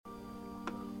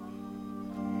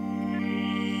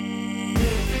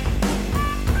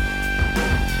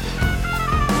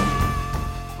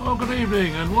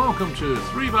evening and welcome to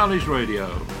Three Valleys Radio.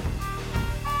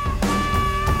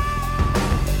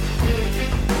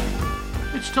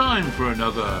 It's time for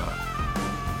another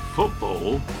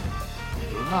football.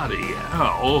 Bloody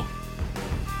hell.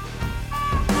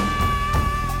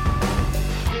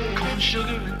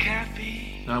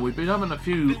 Now, we've been having a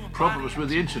few problems with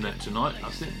the internet tonight. I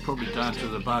think probably down to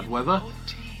the bad weather.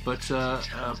 But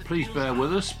please bear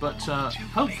with us. But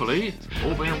hopefully,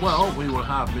 all being well, we will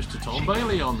have Mr. Tom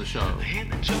Bailey on the show.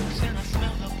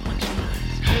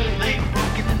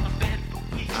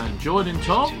 And joining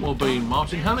Tom will be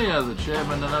Martin Hellier, the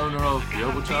chairman and owner of the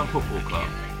Overtown Football Club.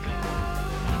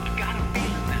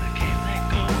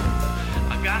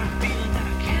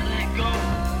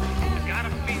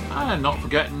 And not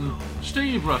forgetting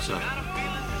Steve Rutter.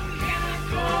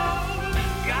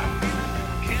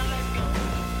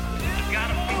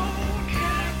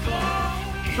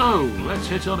 So let's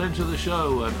hit on into the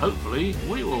show and hopefully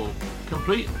we will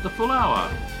complete the full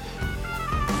hour.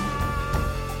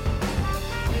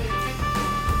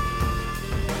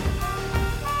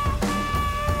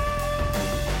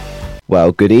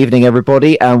 Well, good evening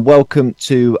everybody and welcome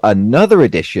to another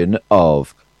edition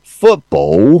of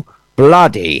Football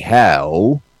Bloody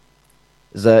Hell.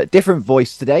 There's a different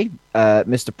voice today.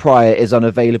 Mr. Pryor is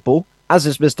unavailable, as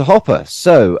is Mr. Hopper.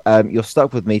 So you're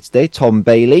stuck with me today, Tom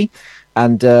Bailey.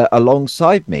 And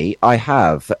alongside me, I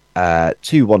have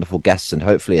two wonderful guests and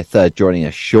hopefully a third joining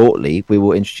us shortly. We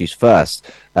will introduce first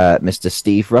Mr.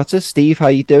 Steve Rutter. Steve, how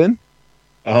are you doing?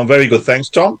 I'm very good, thanks,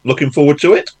 Tom. Looking forward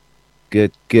to it.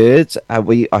 Good, good. I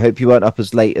hope you weren't up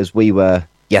as late as we were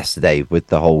yesterday with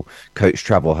the whole coach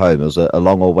travel home. It was a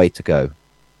long old way to go.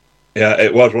 Yeah,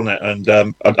 it was, wasn't it?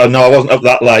 And I know I wasn't up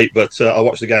that late, but I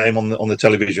watched the game on the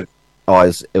television. Oh,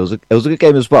 it was a good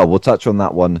game as well. We'll touch on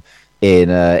that one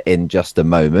in just a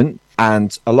moment.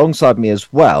 And alongside me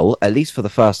as well, at least for the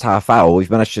first half hour, we've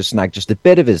managed to snag just a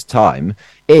bit of his time,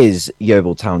 is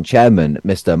Yeovil Town Chairman,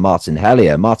 Mr. Martin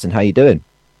Hellier. Martin, how are you doing?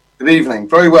 Good evening.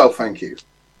 Very well, thank you.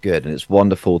 Good, and it's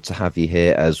wonderful to have you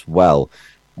here as well.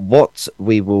 What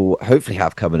we will hopefully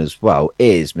have coming as well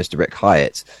is Mr. Rick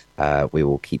Hyatt. We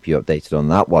will keep you updated on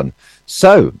that one.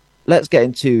 So let's get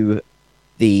into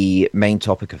the main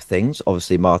topic of things.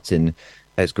 Obviously, Martin,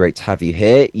 it's great to have you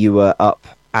here. You were up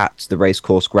at the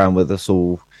racecourse ground with us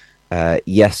all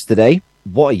yesterday.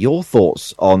 What are your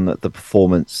thoughts on the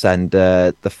performance and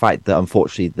the fact that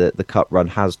unfortunately the cup run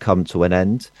has come to an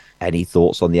end? Any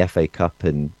thoughts on the FA Cup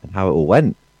and how it all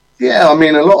went? Yeah, I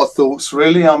mean, a lot of thoughts,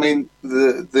 really. I mean,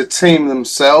 the team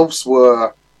themselves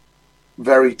were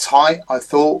very tight, I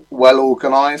thought, well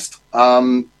organised.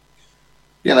 You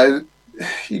know,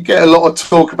 you get a lot of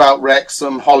talk about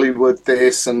Wrexham, Hollywood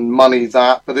this and money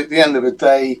that, but at the end of the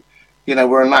day, you know,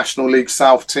 we're a National League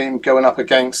South team going up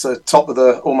against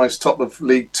the almost top of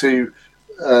League Two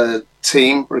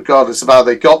team, regardless of how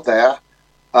they got there.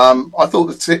 I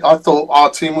thought our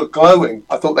team were glowing.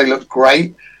 I thought they looked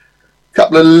great. A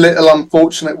couple of little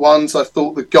unfortunate ones. I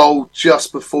thought the goal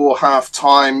just before half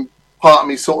time, part of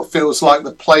me sort of feels like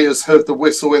the players heard the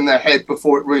whistle in their head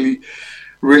before it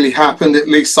really happened, at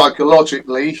least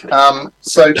psychologically.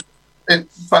 So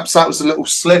perhaps that was a little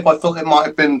slip. I thought it might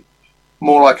have been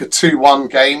more like a 2-1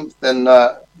 game than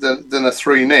a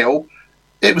 3-0.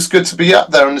 It was good to be up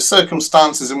there, and the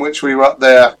circumstances in which we were up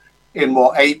there in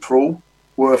April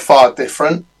were far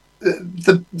different.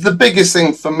 The biggest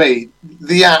thing for me,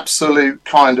 the absolute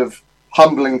kind of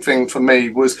humbling thing for me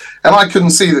was, and I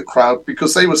couldn't see the crowd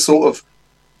because they were sort of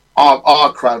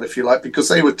our crowd, if you like, because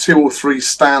they were 2 or 3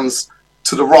 stands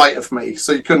to the right of me,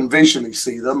 so you couldn't visually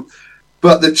see them.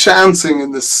 But the chanting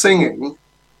and the singing,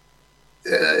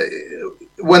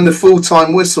 when the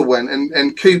full-time whistle went,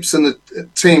 and Coops and the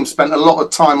team spent a lot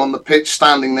of time on the pitch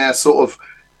standing there sort of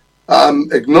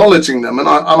acknowledging them, and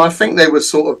I think they were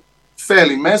sort of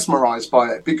fairly mesmerised by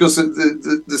it because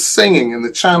the singing and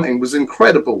the chanting was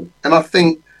incredible. And I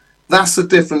think that's the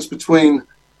difference between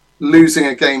losing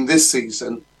a game this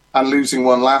season and losing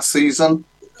one last season.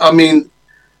 I mean,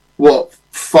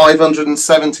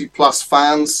 570 plus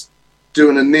fans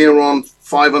doing a near on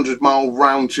 500-mile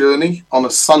round journey on a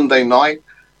Sunday night,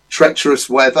 treacherous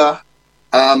weather,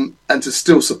 and to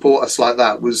still support us like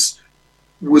that was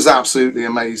absolutely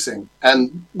amazing.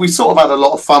 And we sort of had a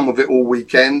lot of fun with it all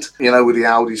weekend, you know, with the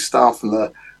Audi stuff and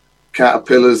the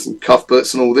Caterpillars and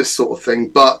Cuthberts and all this sort of thing.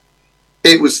 But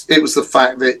it was the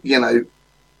fact that, you know,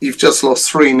 you've just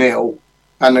lost 3-0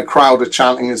 and the crowd are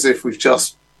chanting as if we've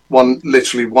just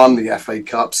literally won the FA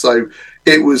Cup. So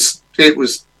it was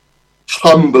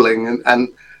humbling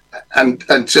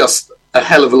and just a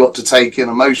hell of a lot to take in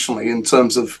emotionally in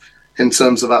terms of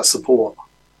that support.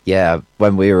 Yeah,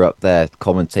 when we were up there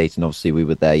commentating, obviously we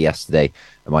were there yesterday,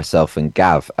 myself and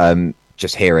Gav.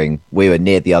 Just hearing, we were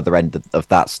near the other end of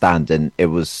that stand, and it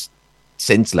was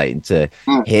scintillating to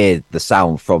hear the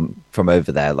sound from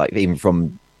over there, like even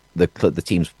from the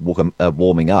teams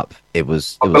warming up. I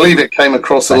believe it came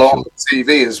across special. A lot on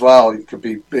TV as well. It could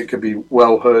be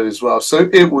well heard as well. So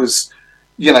it was,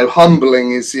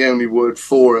 humbling is the only word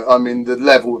for it. I mean, the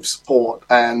level of support,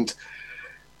 and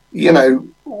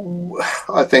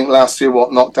I think last year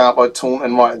knocked out by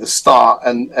Taunton right at the start,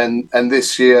 and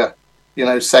this year,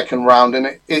 second round,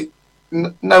 and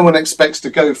no one expects to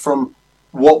go from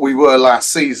what we were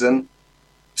last season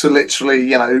to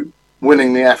literally,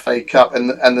 winning the FA Cup,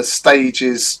 and the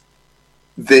stages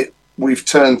that we've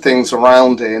turned things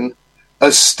around in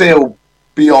are still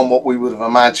beyond what we would have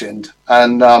imagined.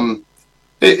 And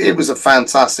it was a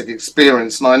fantastic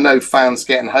experience. And I know fans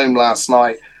getting home last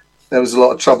night, there was a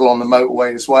lot of trouble on the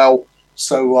motorway as well.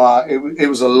 So it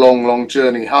was a long, long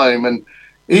journey home. And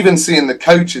even seeing the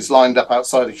coaches lined up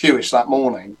outside of Hewish that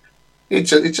morning, it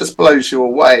just blows you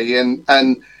away. And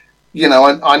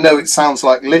I know it sounds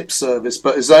like lip service,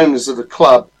 but as owners of the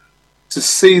club, to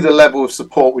see the level of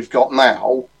support we've got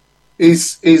now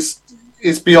is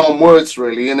beyond words,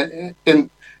 really. And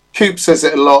Coop says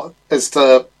it a lot as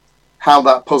to how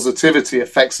that positivity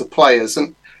affects the players.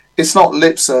 And it's not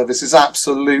lip service, it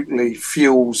absolutely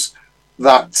fuels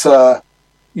that,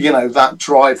 that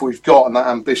drive we've got and that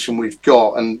ambition we've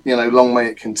got. And, long may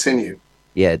it continue.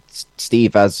 Yeah,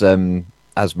 Steve, as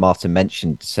Martin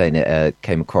mentioned, saying it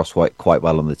came across quite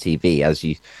well on the TV, as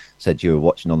you said you were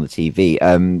watching on the TV.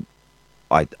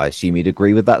 I assume you'd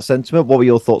agree with that sentiment. What were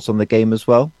your thoughts on the game as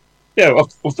well? Yeah, well,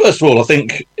 first of all, I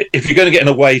think if you're going to get an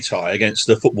away tie against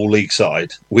the Football League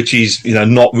side, which is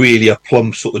not really a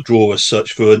plumb sort of draw as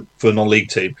such for a non-league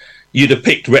team, you'd have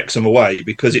picked Wrexham away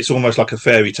because it's almost like a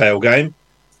fairy tale game,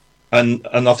 and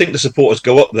I think the supporters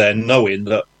go up there knowing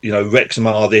that Wrexham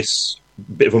are this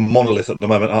bit of a monolith at the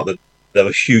moment, aren't they? They're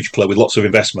a huge club with lots of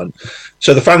investment,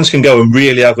 so the fans can go and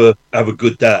really have a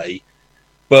good day,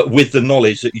 but with the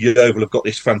knowledge that Yeovil have got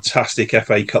this fantastic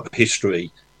FA Cup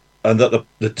history. And that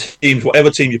the teams,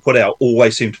 whatever team you put out,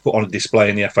 always seem to put on a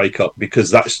display in the FA Cup because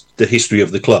that's the history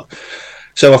of the club.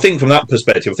 So I think from that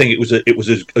perspective, I think it was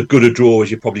as good a draw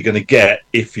as you're probably going to get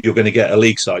if you're going to get a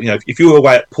league side. If you were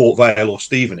away at Port Vale or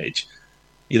Stevenage,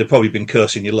 you'd have probably been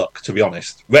cursing your luck, to be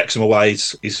honest. Wrexham away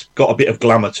is got a bit of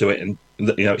glamour to it, and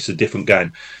it's a different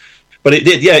game. But it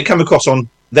did, it came across on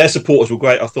their supporters were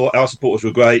great. I thought our supporters were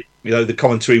great. The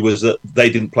commentary was that they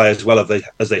didn't play as well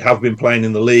as they have been playing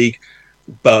in the league.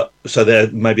 But so they're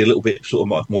maybe a little bit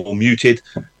sort of more muted,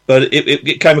 but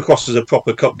it came across as a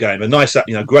proper cup game, a nice,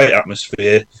 great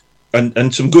atmosphere,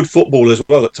 and some good football as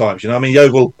well at times.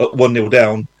 Yeovil at 1-0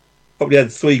 down probably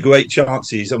had 3 great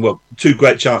chances, and 2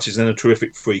 great chances and a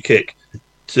terrific free kick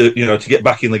to get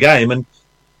back in the game. And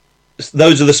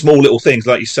those are the small little things,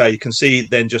 like you say, you can see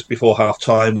then just before half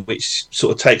time, which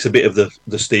sort of takes a bit of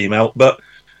the steam out. But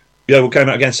Yeovil came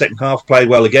out again second half, played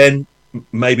well again.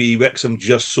 Maybe Wrexham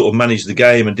just sort of managed the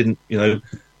game and didn't, and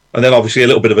then obviously a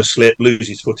little bit of a slip, lose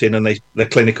his foot in, and they're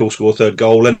clinical, score 3rd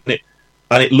goal, and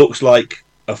it looks like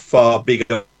a far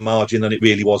bigger margin than it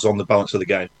really was on the balance of the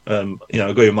game. I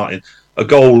agree with Martin. A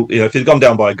goal, if they'd gone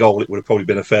down by a goal, it would have probably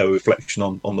been a fair reflection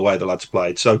on the way the lads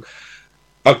played. So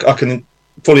I can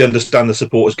fully understand the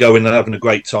supporters going and having a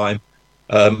great time.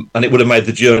 And it would have made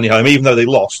the journey home, even though they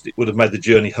lost, it would have made the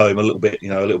journey home a little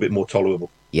bit more tolerable.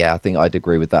 Yeah, I think I'd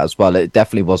agree with that as well. It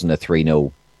definitely wasn't a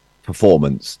 3-0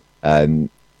 performance. And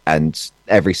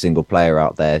every single player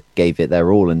out there gave it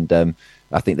their all. And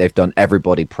I think they've done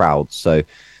everybody proud. So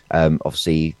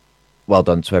obviously, well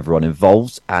done to everyone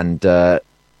involved. And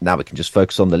now we can just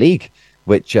focus on the league,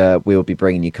 which we will be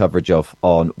bringing you coverage of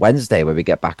on Wednesday, where we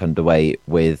get back underway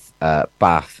with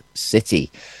Bath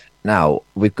City. Now,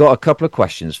 we've got a couple of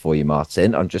questions for you,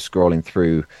 Martin. I'm just scrolling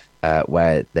through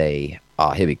where they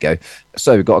are. Here we go.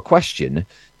 So we've got a question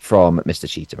from Mr.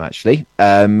 Cheetham, actually.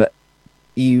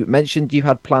 You mentioned you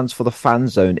had plans for the fan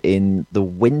zone in the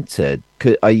winter.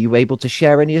 Are you able to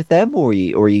share any of them, or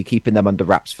are you keeping them under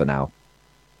wraps for now?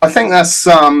 I think that's,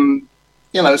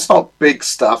 it's not big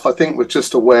stuff. I think we're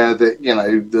just aware that,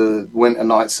 the winter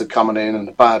nights are coming in and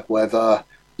the bad weather.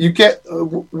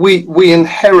 We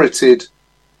inherited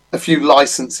a few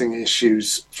licensing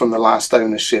issues from the last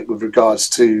ownership with regards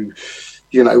to,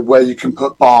 where you can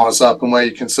put bars up and where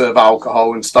you can serve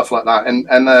alcohol and stuff like that.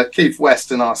 And Keith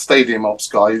Weston, our stadium ops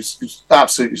guy, who's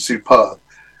absolutely superb,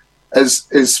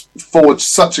 has forged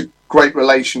such a great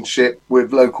relationship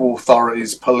with local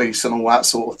authorities, police, and all that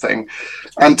sort of thing.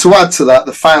 And to add to that,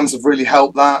 the fans have really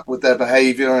helped that with their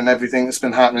behaviour and everything that's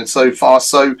been happening so far.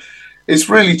 So it's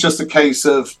really just a case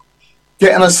of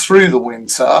getting us through the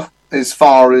winter, as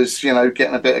far as, you know,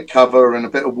 getting a bit of cover and a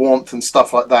bit of warmth and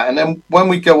stuff like that. And then when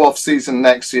we go off season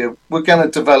next year, we're going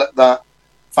to develop that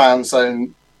fan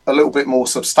zone a little bit more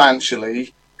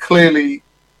substantially. Clearly,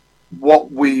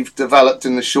 what we've developed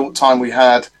in the short time we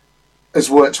had has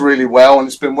worked really well, and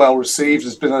it's been well received.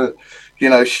 There's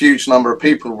been a huge number of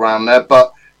people around there,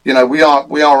 but we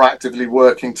are actively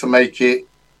working to make it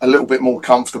a little bit more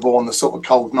comfortable on the sort of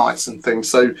cold nights and things.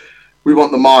 So we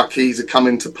want the marquee to come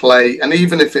into play, and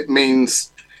even if it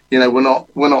means,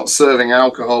 we're not serving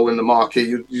alcohol in the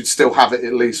marquee, you'd still have it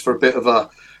at least for a bit of a,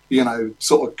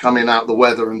 sort of coming out the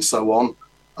weather and so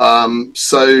on.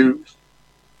 So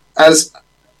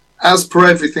as per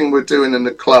everything we're doing in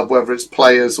the club, whether it's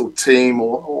players or team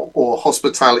or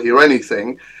hospitality or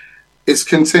anything, it's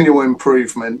continual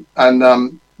improvement,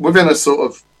 and within a sort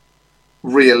of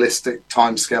realistic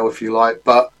timescale, if you like.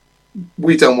 But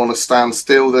we don't want to stand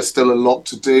still. There's still a lot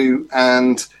to do,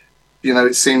 and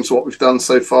it seems what we've done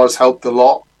so far has helped a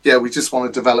lot. Yeah, we just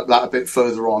want to develop that a bit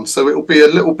further on. So it'll be a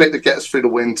little bit that gets through the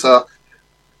winter,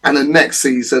 and then next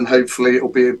season, hopefully, it'll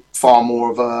be far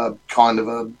more of a kind of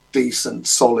a decent,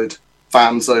 solid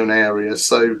fan zone area.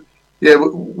 So yeah,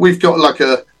 we've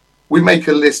got we make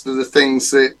a list of the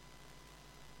things that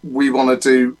we want to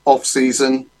do off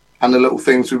season and the little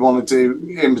things we want to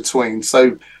do in between.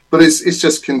 So, but it's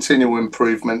just continual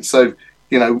improvement. So,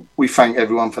 we thank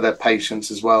everyone for their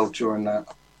patience as well during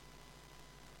that.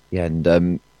 Yeah,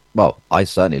 and well, I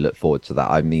certainly look forward to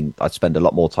that. I mean, I spend a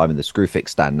lot more time in the Screwfix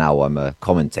stand now I'm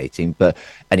commentating, but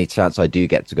any chance I do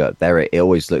get to go up there, it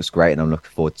always looks great, and I'm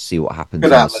looking forward to see what happens in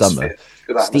the summer.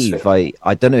 Steve,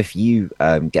 I don't know if you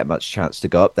get much chance to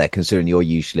go up there, considering you're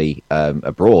usually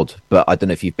abroad, but I don't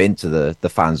know if you've been to the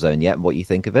fan zone yet and what you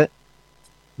think of it.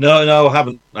 No, I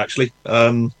haven't actually.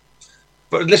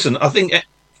 But listen, I think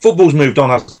football's moved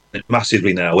on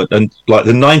massively now, and like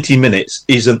the 90 minutes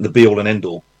isn't the be all and end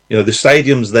all. The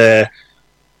stadium's there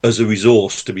as a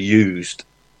resource to be used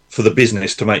for the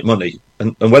business to make money.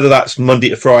 And whether that's Monday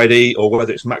to Friday or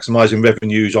whether it's maximising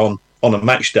revenues on a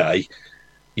match day,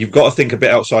 you've got to think a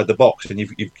bit outside the box, and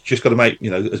you've just got to make,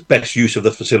 as best use of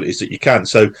the facilities that you can.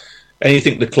 So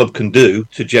anything the club can do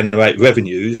to generate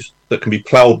revenues that can be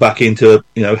ploughed back into,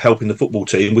 helping the football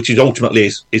team, which is ultimately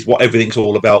is what everything's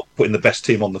all about, putting the best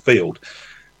team on the field.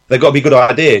 They've got to be good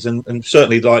ideas, and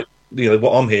certainly like,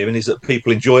 what I'm hearing is that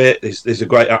people enjoy it. There's a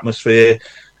great atmosphere.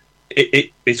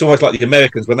 It's almost like the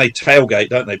Americans when they tailgate,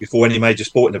 don't they, before any major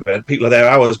sporting event. People are there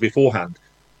hours beforehand,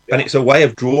 and it's a way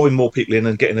of drawing more people in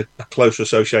and getting a closer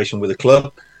association with the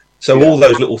club. So all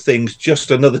those little things, just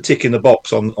another tick in the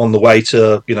box on the way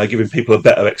to giving people a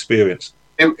better experience.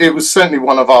 It was certainly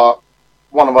one of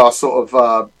our sort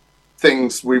of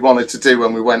things we wanted to do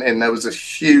when we went in. There was a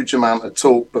huge amount of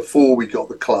talk before we got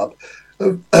the club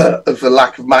of the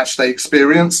lack of match day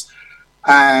experience,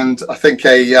 and I think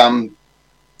a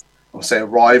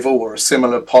rival or a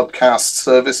similar podcast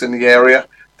service in the area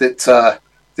that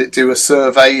do a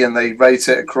survey and they rate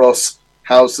it across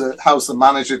how's the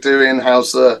manager doing,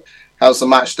 how's the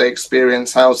match day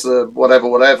experience, how's the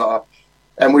whatever,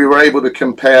 and we were able to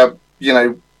compare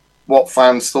what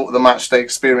fans thought of the match day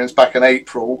experience back in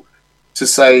April to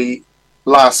say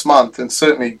last month, and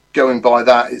certainly going by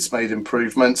that, it's made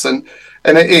improvements, and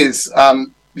it is,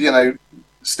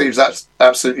 Steve's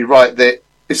absolutely right that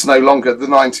it's no longer the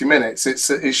 90 minutes.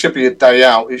 It should be a day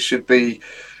out. It should be,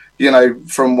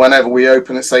 from whenever we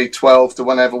open at say 12 to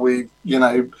whenever we,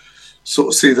 sort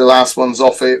of see the last ones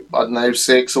off it, I don't know,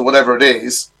 6 or whatever it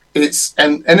is.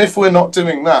 And if we're not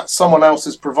doing that, someone else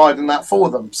is providing that for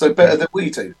them. So better than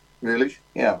we do, really.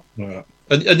 Yeah. And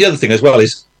the other thing as well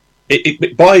is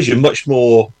it buys you much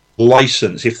more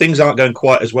license if things aren't going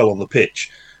quite as well on the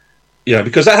pitch.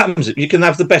 Because that happens. You can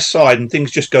have the best side and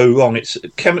things just go wrong.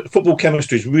 Football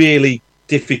chemistry is really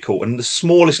difficult, and the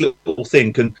smallest little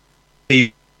thing can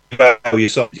be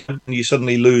you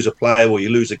suddenly lose a player or you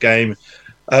lose a game.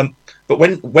 But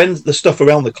when the stuff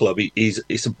around the club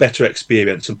is a better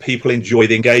experience and people enjoy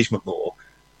the engagement more,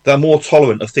 they're more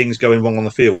tolerant of things going wrong on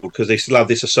the field because they still have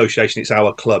this association. It's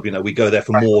our club. We go there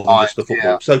for more than just the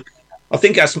football. Yeah. So I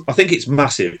think it's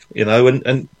massive.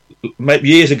 And maybe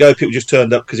years ago, people just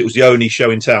turned up because it was the only show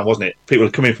in town, wasn't it? People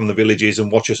would come in from the villages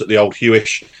and watch us at the old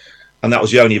Hewish, and that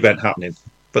was the only event happening.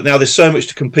 But now there's so much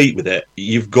to compete with it.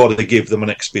 You've got to give them an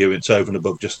experience over and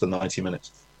above just the 90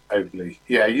 minutes. Totally.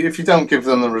 Yeah, if you don't give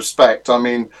them the respect, I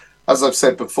mean, as I've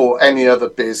said before, any other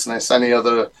business, any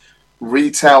other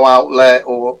retail outlet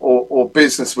or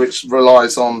business which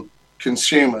relies on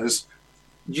consumers,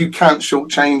 you can't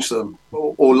shortchange them,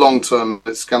 or long term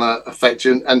it's going to affect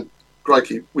you. And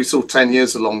crikey, we saw 10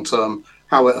 years of long term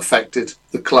how it affected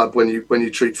the club when you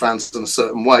treat fans in a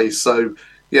certain way. So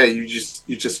yeah, you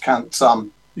just can't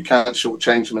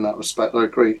shortchange them in that respect. I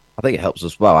agree. I think it helps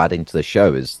as well, adding to the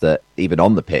show, is that even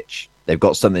on the pitch they've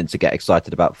got something to get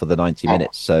excited about for the 90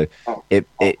 minutes. So it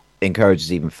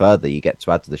encourages even further. You get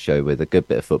to add to the show with a good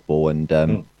bit of football and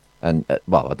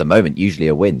well, at the moment usually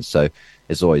a win, so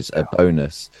it's always a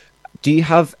bonus. Do you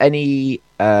have any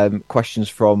questions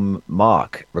from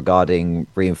Mark regarding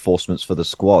reinforcements for the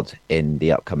squad in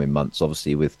the upcoming months?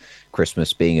 Obviously, with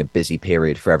Christmas being a busy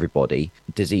period for everybody,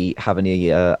 does he have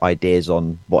any ideas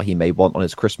on what he may want on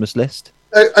his Christmas list?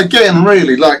 Again,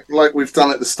 really, like we've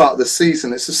done at the start of the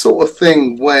season, it's the sort of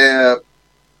thing where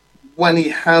when he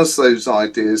has those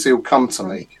ideas, he'll come to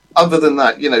me. Other than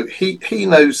that, he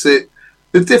knows it.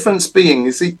 The difference being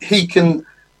is he can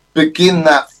begin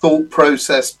that thought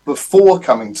process before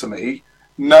coming to me,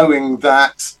 knowing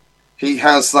that he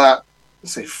has that,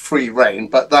 say, free reign,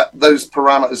 but that those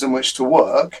parameters in which to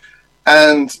work.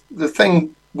 And the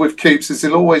thing with Coops is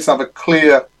he'll always have a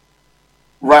clear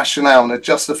rationale and a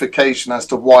justification as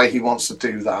to why he wants to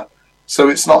do that. So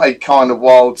it's not a kind of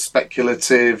wild,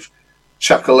 speculative,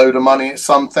 chuck a load of money at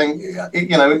something.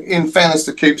 In fairness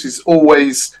to Coops, he's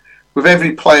always, with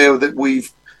every player that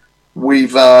we've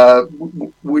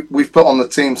put on the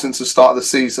team since the start of the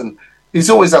season,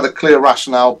 he's always had a clear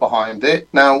rationale behind it.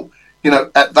 Now,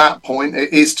 at that point,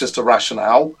 it is just a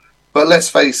rationale, but let's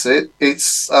face it,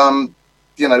 it's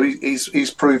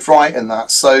he's proved right in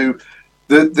that. So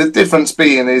the difference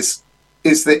being is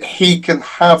that he can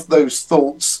have those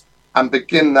thoughts and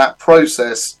begin that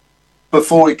process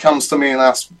before he comes to me and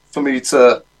asks for me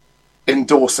to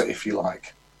endorse it, if you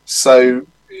like. So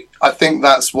I think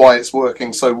that's why it's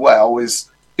working so well. Is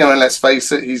let's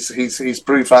face it, he's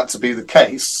proved that to be the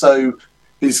case. So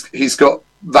he's got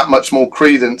that much more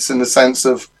credence in the sense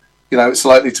of it's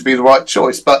likely to be the right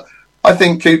choice. But I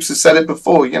think Coops has said it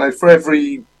before.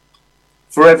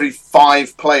 For every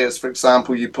 5 players, for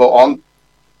example, you put on,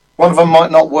 one of them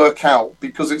might not work out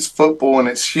because it's football and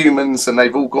it's humans and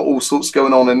they've all got all sorts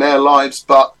going on in their lives.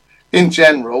 But in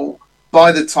general,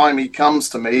 by the time he comes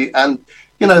to me, and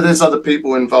there's other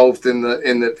people involved in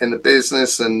the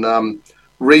business, and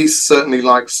Reese certainly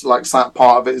likes that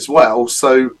part of it as well.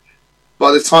 So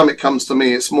by the time it comes to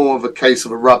me, it's more of a case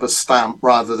of a rubber stamp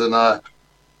rather than a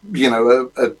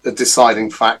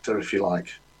deciding factor, if you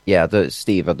like. Yeah,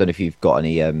 Steve, I don't know if you've got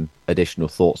any additional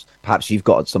thoughts. Perhaps you've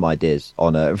got some ideas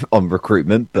on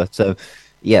recruitment, but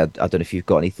yeah, I don't know if you've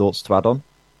got any thoughts to add on.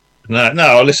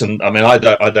 No. Listen, I mean, I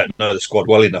don't know the squad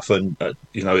well enough, and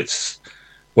it's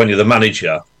when you're the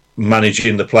manager,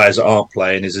 managing the players that aren't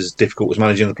playing is as difficult as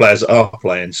managing the players that are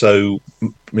playing. So,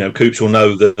 Coops will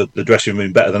know the dressing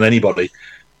room better than anybody.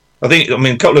 I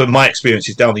mean, a couple of my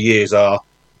experiences down the years are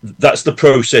that's the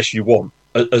process you want.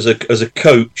 As a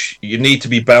coach, you need to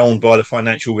be bound by the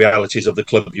financial realities of the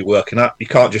club you're working at. You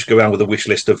can't just go around with a wish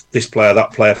list of this player,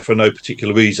 that player for no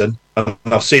particular reason. And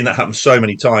I've seen that happen so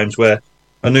many times where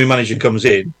a new manager comes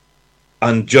in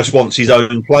and just wants his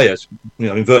own players.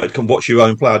 Inverted, can watch your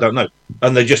own player, I don't know.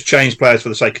 And they just change players for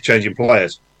the sake of changing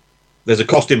players. There's a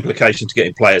cost implication to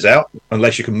getting players out,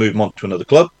 unless you can move them on to another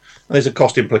club. And there's a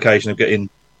cost implication of getting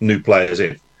new players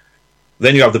in.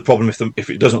 Then you have the problem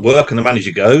if it doesn't work and the manager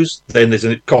goes, then there's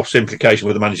a cost implication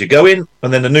with the manager going,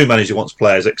 and then the new manager wants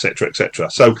players, etc.,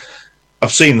 etc. So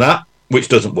I've seen that, which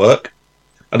doesn't work.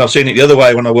 And I've seen it the other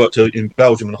way when I worked in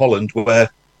Belgium and Holland,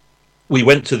 where we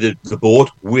went to the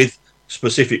board with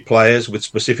specific players, with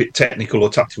specific technical or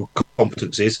tactical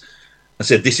competencies, and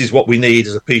said, this is what we need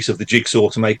as a piece of the jigsaw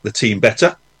to make the team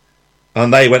better.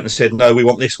 And they went and said, no, we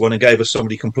want this one, and gave us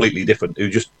somebody completely different who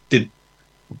just didn't.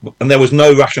 And there was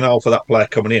no rationale for that player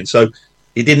coming in. So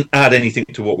it didn't add anything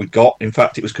to what we'd got. In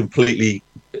fact, it was completely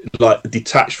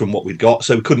detached from what we'd got.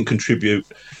 So we couldn't contribute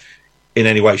in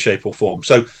any way, shape or form.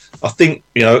 So I think,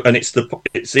 and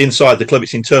it's inside the club,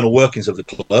 it's internal workings of the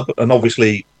club. And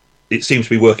obviously it seems to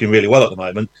be working really well at the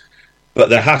moment. But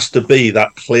there has to be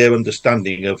that clear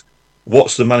understanding of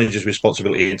what's the manager's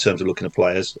responsibility in terms of looking at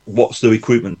players, what's the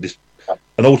recruitment,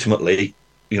 and ultimately,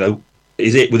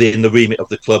 is it within the remit of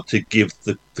the club to give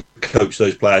the coach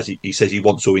those players he says he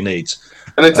wants or he needs?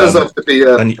 And it does have to be,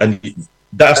 and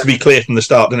that has to be clear from the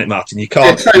start, doesn't it, Martin? You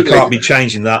can't be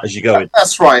changing that as you go in.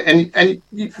 That's right, and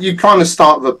you kind of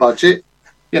start with a budget,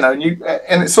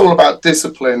 and it's all about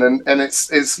discipline, and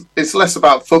it's less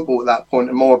about football at that point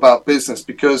and more about business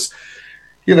because,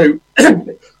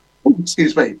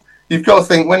 excuse me, you've got to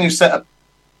think when you set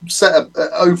set an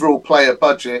overall player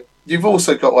budget, you've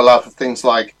also got to allow for things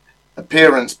like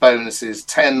appearance bonuses,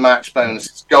 10 match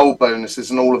bonuses, goal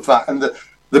bonuses, and all of that. And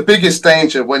the biggest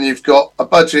danger when you've got a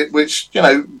budget which, you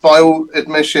know, by all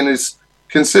admission is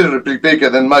considerably bigger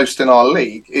than most in our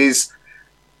league, is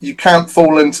you can't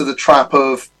fall into the trap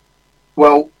of,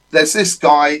 well, there's this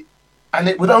guy, and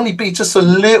it would only be just a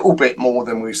little bit more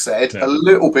than we said, a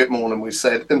little bit more than we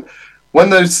said. And when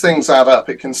those things add up,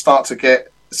 it can start to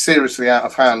get seriously out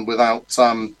of hand without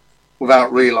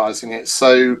realising it.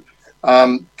 So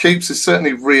Keeps is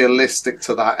certainly realistic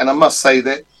to that. And I must say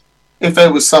that if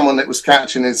there was someone that was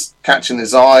catching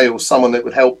his eye, or someone that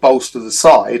would help bolster the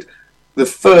side, the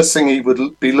first thing he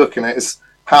would be looking at is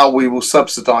how we will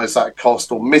subsidise that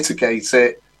cost or mitigate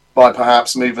it by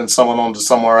perhaps moving someone on to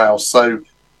somewhere else. So,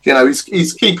 you know,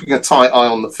 he's keeping a tight eye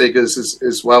on the figures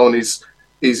as well, and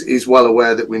he's well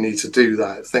aware that we need to do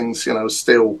that. Things, you know, are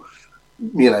still,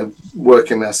 you know,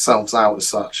 working themselves out as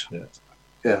such.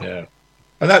 Yeah.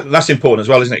 And that's important as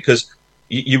well, isn't it? Because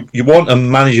you want a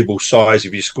manageable size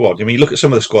of your squad. I mean, you look at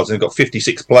some of the squads and they've got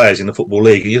 56 players in the Football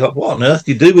League, and you're like, what on earth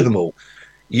do you do with them all?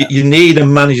 You need a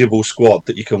manageable squad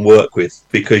that you can work with,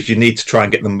 because you need to try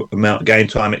and get them amount of game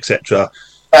time, etc.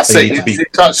 That's it. You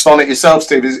touched on it yourself,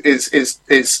 Steve.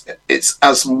 It's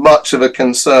as much of a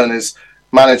concern as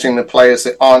managing the players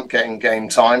that aren't getting game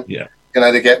time. Yeah, you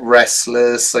know, they get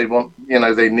restless. They want, you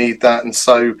know, they need that, and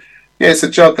so yeah, it's a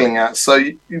juggling act. So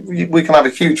we can have a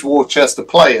huge war chest of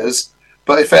players,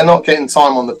 but if they're not getting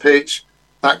time on the pitch,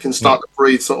 that can start to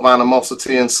breed sort of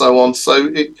animosity and so on.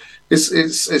 So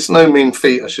it's no mean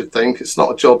feat, I should think. It's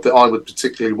not a job that I would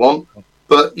particularly want,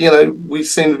 but you know, we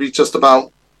seem to be just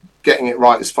about getting it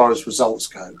right as far as results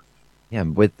go. Yeah,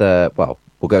 with the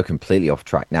we'll go completely off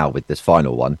track now with this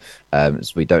final one,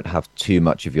 so we don't have too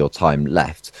much of your time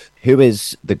left. Who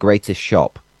is the greatest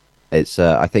shop? It's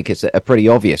I think it's a pretty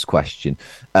obvious question.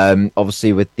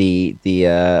 Obviously, with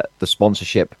the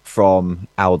sponsorship from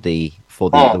Aldi for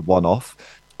the one-off,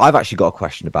 I've actually got a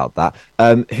question about that.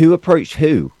 Who approached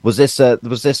who? Was this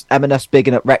M&S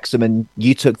bigging at Wrexham and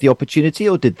you took the opportunity,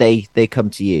 or did they come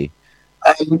to you?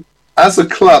 As a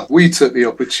club, we took the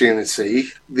opportunity.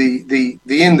 The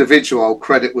individual I'll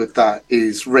credit with that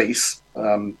is Reese.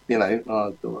 You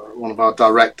know, one of our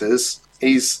directors.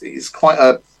 He's quite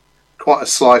a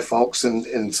sly fox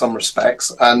in some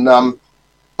respects, and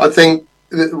I think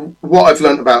what I've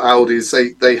learned about Aldi is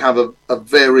they have a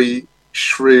very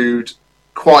shrewd,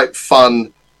 quite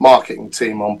fun marketing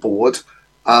team on board.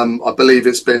 I believe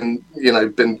it's been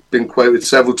quoted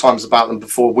several times about them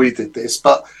before we did this,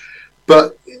 but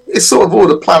it's sort of all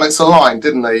the planets aligned,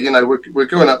 didn't they? You know, we're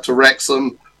going up to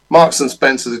Wrexham. Marks and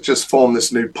Spencer have just formed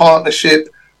this new partnership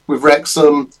with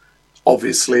Wrexham.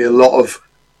 Obviously, a lot of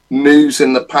news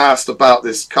in the past about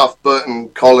this Cuthbert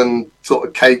and Colin sort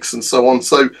of cakes and so on.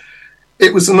 So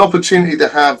it was an opportunity to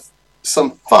have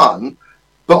some fun.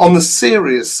 But on the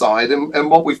serious side, and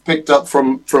what we've picked up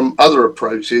from other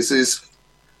approaches, is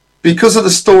because of the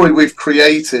story we've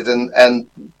created and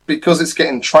because it's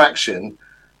getting traction,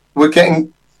 we're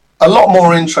getting a lot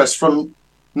more interest from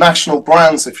national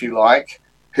brands, if you like,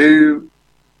 who,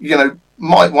 you know,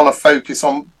 might want to focus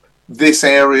on this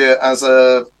area as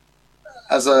a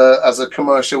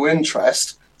commercial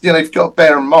interest. You know, you've got to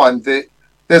bear in mind that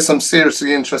there's some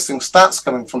seriously interesting stats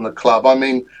coming from the club. I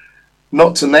mean,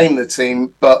 not to name the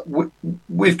team, but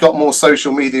we've got more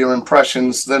social media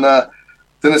impressions than a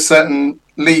certain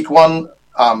League One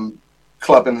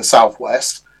club in the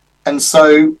Southwest. And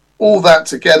so all that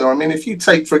together, I mean, if you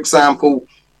take, for example,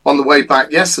 on the way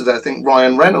back yesterday, I think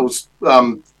Ryan Reynolds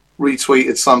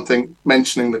retweeted something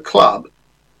mentioning the club.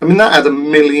 I mean, that had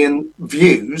 1 million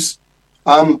views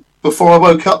before I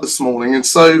woke up this morning. And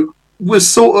so we're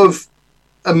sort of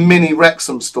a mini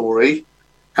Wrexham story.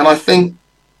 And I think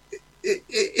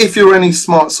if you're any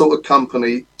smart sort of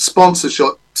company,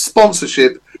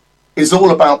 sponsorship is all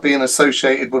about being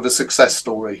associated with a success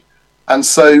story. And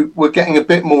so we're getting a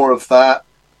bit more of that.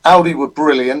 Aldi were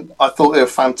brilliant. I thought they were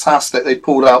fantastic. They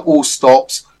pulled out all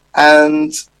stops.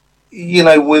 And, you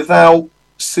know, without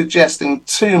suggesting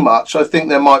too much, I think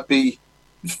there might be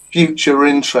future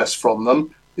interest from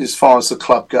them as far as the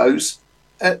club goes.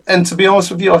 And to be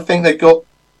honest with you, I think they got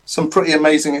some pretty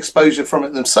amazing exposure from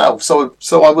it themselves.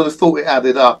 So I would have thought it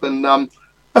added up. And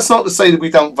that's not to say that we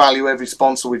don't value every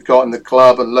sponsor we've got in the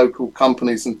club and local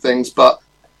companies and things, but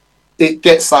it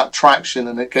gets that traction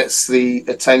and it gets the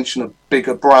attention of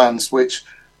bigger brands, which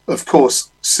of course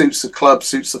suits the club,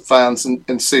 suits the fans,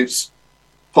 and suits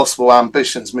possible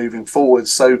ambitions moving forward.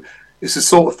 So it's the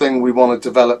sort of thing we want to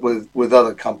develop with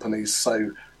other companies.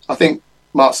 So I think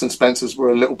Marks and Spencers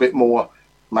were a little bit more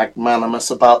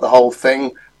magnanimous about the whole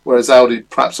thing. whereas Aldi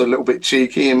perhaps a little bit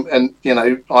cheeky, and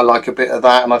I like a bit of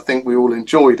that, and I think we all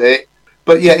enjoyed it.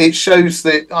 But yeah, it shows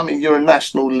that you're a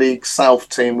National League South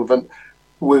team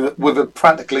with a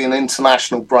practically an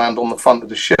international brand on the front of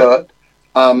the shirt.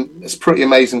 It's pretty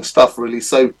amazing stuff, really.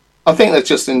 So I think they're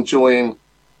just enjoying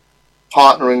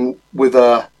partnering with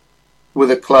a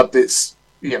club that's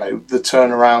the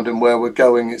turnaround and where we're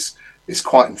going is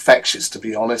quite infectious, to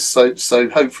be honest. So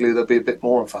hopefully there'll be a bit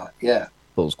more of that. Yeah.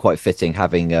 Thought it was quite fitting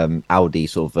having Aldi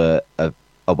sort of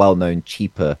a well-known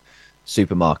cheaper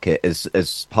supermarket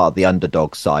as part of the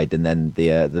underdog side, and then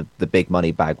the big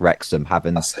money bag Wrexham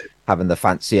having the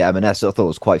fancier M&S. I thought it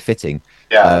was quite fitting.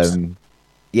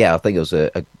 Yeah, I think it was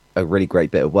a really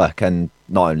great bit of work, and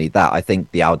not only that, I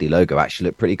think the Aldi logo actually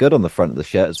looked pretty good on the front of the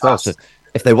shirt as well. So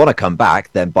if they want to come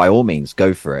back, then by all means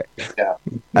go for it. Yeah.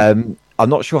 I'm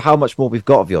not sure how much more we've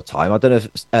got of your time. I don't know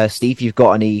if Steve, you've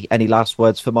got any last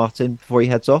words for Martin before he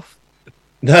heads off?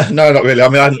 No, not really. I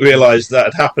hadn't realised that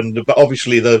had happened, but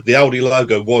obviously the Aldi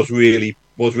logo was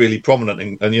really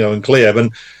prominent and clear,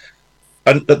 and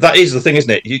that is the thing,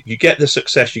 isn't it? You get the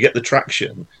success, you get the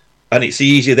traction, and it's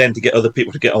easier then to get other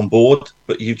people to get on board.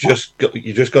 But you just got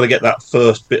to get that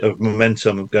first bit of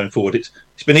momentum going forward. It's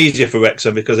been easier for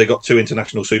Wrexham because they got two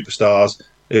international superstars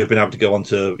who have been able to go on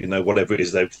to whatever it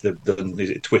is they've done, is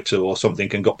it Twitter or something,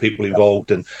 and got people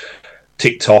involved, and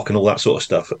TikTok and all that sort of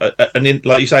stuff. And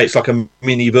like you say, it's like a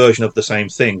mini version of the same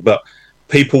thing, but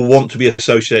people want to be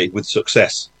associated with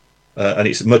success, and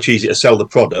it's much easier to sell the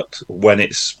product when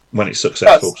it's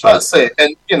successful. That's it.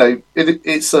 And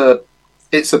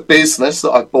it's a business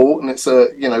that I bought, and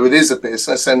it is a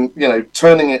business, and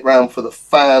turning it around for the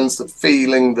fans, the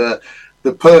feeling, the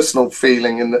personal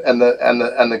feeling, and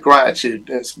the gratitude.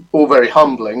 It's all very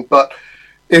humbling, but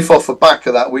if off the back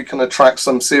of that we can attract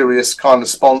some serious kind of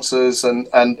sponsors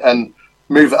and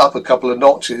move it up a couple of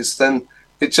notches, then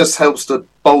it just helps to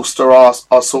bolster our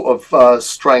sort of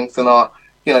strength and our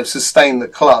sustain the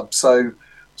club. So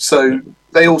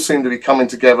they all seem to be coming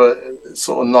together,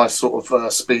 sort of nice sort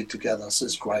of speed together. So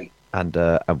it's great. And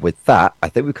with that, I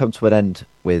think we've come to an end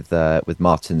with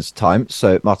Martin's time.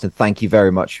 So Martin, thank you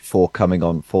very much for coming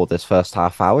on for this first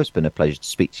half hour. It's been a pleasure to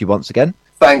speak to you once again.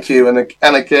 Thank you, and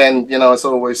again, as I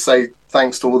always say,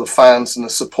 thanks to all the fans and the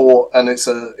support. And it's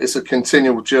a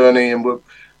continual journey, and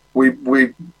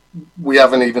we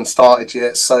haven't even started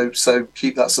yet. So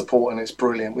keep that support, and it's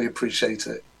brilliant. We appreciate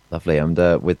it. Lovely. And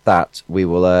with that, we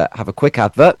will have a quick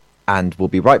advert, and we'll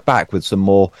be right back with some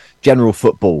more general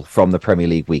football from the Premier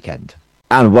League weekend.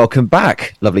 And welcome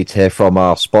back. Lovely to hear from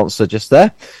our sponsor just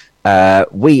there.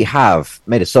 We have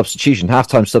made a substitution,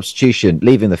 halftime substitution.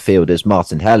 Leaving the field is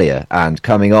Martin Hellier, and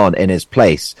coming on in his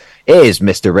place is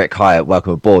Mr. Rick Hyatt.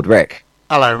 Welcome aboard, Rick.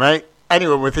 Hello, mate.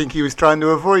 Anyone would think he was trying to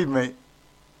avoid me.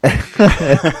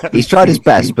 He's tried his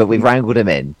best, but we've wrangled him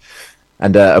in.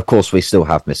 And of course, we still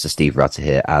have Mr. Steve Rutter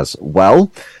here as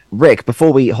well. Rick,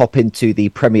 before we hop into the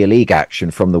Premier League action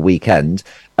from the weekend,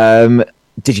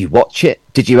 did you watch it?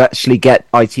 Did you actually get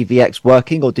ITVX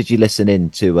working, or did you listen in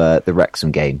to the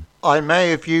Wrexham game? I may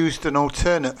have used an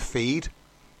alternate feed,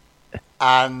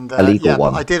 and a legal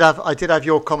one. I did have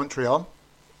your commentary on.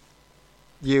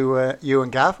 You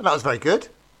and Gav, and that was very good.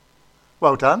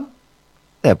 Well done.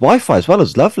 Yeah, Wi-Fi as well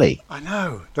is lovely. I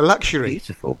know, the luxury.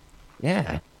 Beautiful.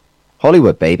 Yeah,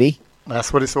 Hollywood, baby.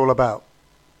 That's what it's all about.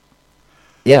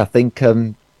 Yeah, I think.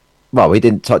 Well, we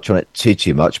didn't touch on it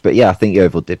too much, but yeah, I think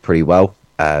Yeovil did pretty well.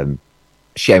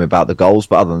 Shame about the goals,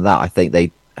 but other than that, I think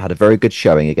they had a very good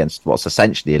showing against what's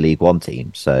essentially a League One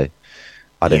team. So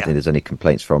I don't think there's any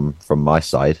complaints from my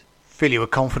side. Fill you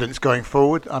with confidence going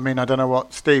forward. I mean, I don't know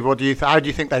what Steve. What do you? How do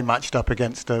you think they matched up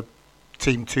against a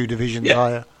team 2 divisions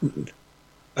higher?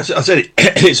 I said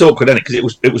it's awkward, isn't it?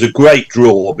 Because it was a great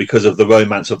draw because of the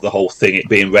romance of the whole thing, it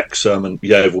being Wrexham and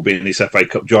Yeovil being this FA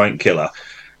Cup giant killer.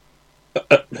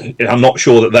 I'm not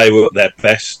sure that they were at their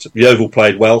best. Yeovil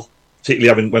played well,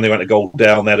 particularly when they went a goal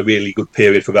down. They had a really good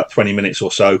period for about 20 minutes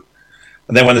or so.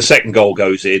 And then when the second goal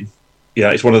goes in,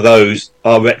 it's one of those,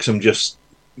 are Wrexham just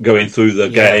going through the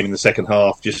game in the second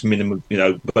half, just minimum,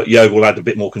 but Yeovil had a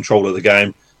bit more control of the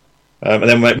game. And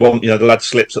then the lad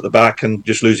slips at the back and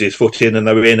just loses his foot in, and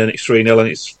they're in, and it's 3-0,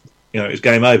 and it's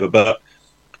game over. But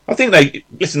I think they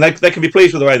can be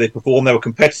pleased with the way they performed. They were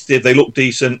competitive. They looked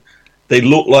decent. They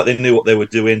looked like they knew what they were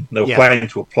doing. They were playing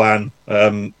to a plan.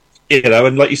 And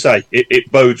like you say,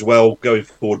 it bodes well going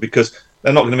forward because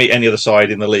they're not going to meet any other side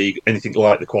in the league anything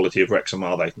like the quality of Wrexham,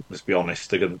 are they? Let's be honest.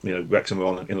 They're going to, Wrexham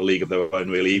are in a league of their own,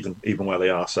 really, even where they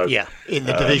are. So in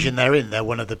the division they're in, they're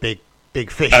one of the big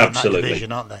fish in that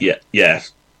division, aren't they? Yeah.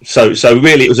 So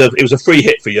really, it was a free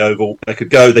hit for Yeovil. They could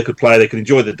go, they could play, they could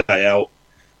enjoy the day out.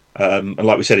 And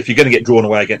like we said, if you're going to get drawn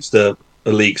away against a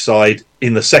league side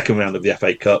in the second round of the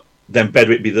FA Cup, then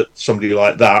better it be that somebody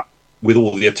like that, with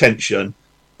all the attention,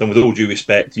 than with all due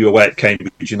respect, you're away at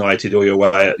Cambridge United or you're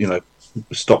away at, I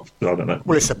don't know.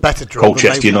 Well, it's a better draw.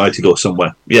 Colchester United or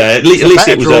somewhere. Yeah, at least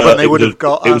it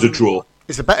was a draw.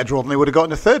 It's a better draw than they would have got in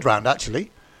the third round, actually.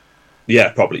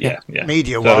 Yeah, probably. Yeah.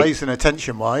 Media-wise and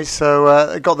attention-wise, so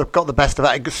they got the best of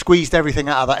that. It squeezed everything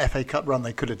out of that FA Cup run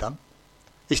they could have done.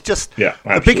 It's just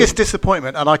the biggest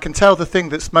disappointment, and I can tell the thing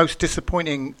that's most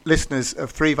disappointing listeners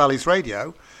of Three Valleys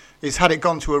Radio is had it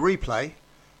gone to a replay,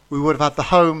 we would have had the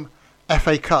home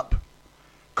FA Cup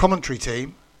commentary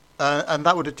team, and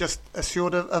that would have just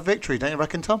assured a victory, don't you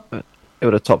reckon, Tom? It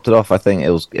would have topped it off. I think it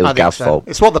was Gav's fault.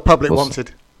 It's what the public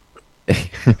wanted.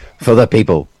 For the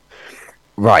people.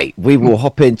 Right, we will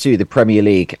hop into the Premier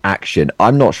League action.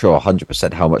 I'm not sure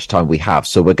 100% how much time we have,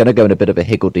 so we're going to go in a bit of a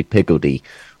higgledy-piggledy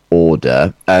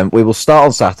order. We will start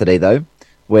on Saturday, though,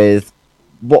 with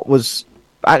what was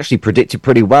actually predicted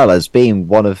pretty well as being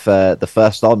one of the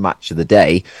first on match of the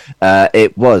day.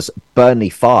 It was Burnley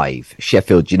 5,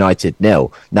 Sheffield United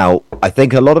 0. Now, I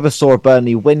think a lot of us saw a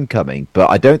Burnley win coming, but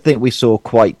I don't think we saw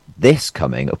quite this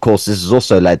coming. Of course, this has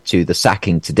also led to the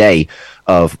sacking today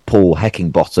of Paul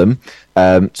Heckingbottom.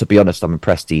 To be honest, I'm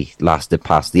impressed he lasted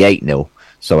past the 8-0.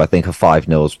 So I think a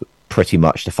 5-0 is pretty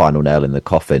much the final nail in the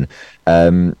coffin.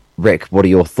 Rick, what are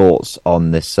your thoughts on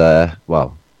this,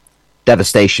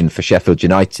 devastation for Sheffield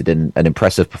United and an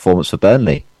impressive performance for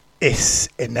Burnley? It's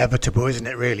inevitable, isn't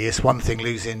it, really? It's one thing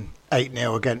losing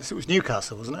 8-0 against... It was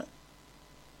Newcastle, wasn't it?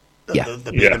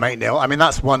 The beat them 8-0. I mean,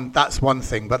 that's one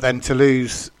thing. But then to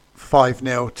lose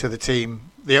 5-0 to the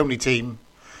team, the only team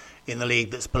in the league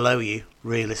that's below you,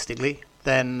 realistically,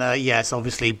 then yes,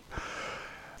 obviously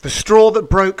the straw that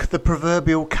broke the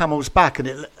proverbial camel's back,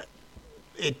 and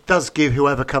it does give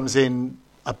whoever comes in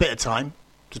a bit of time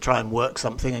to try and work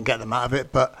something and get them out of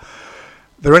it. But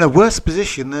they're in a worse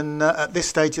position than at this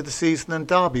stage of the season than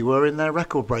Derby were in their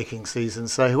record-breaking season.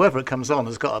 So whoever comes in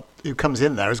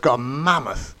there has got a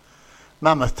mammoth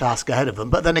task ahead of them.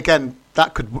 But then again,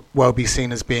 that could well be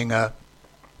seen as being a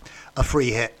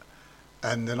free hit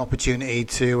and an opportunity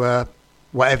to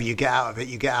whatever you get out of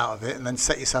it, and then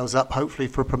set yourselves up hopefully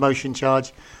for a promotion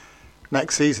charge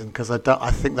next season. Because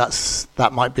I think that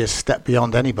might be a step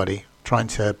beyond anybody trying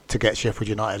to get Sheffield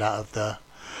United out of the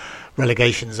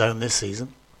relegation zone this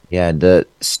season. Yeah, and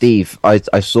Steve, I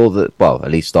saw that. Well,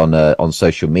 at least on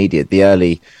social media, the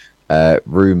early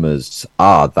rumours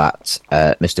are that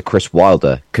Mr. Chris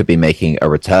Wilder could be making a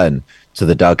return to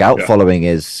the dugout following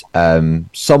his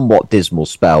somewhat dismal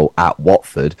spell at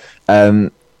Watford.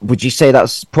 Would you say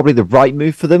that's probably the right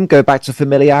move for them? Go back to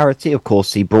familiarity? Of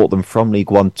course, he brought them from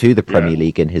League One to the Premier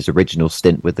League in his original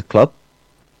stint with the club.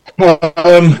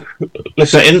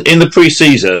 Listen, in the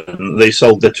pre-season, they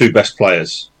sold their two best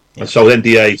players. They sold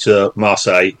NDA to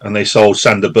Marseille, and they sold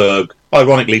Sander Berg,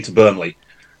 ironically, to Burnley.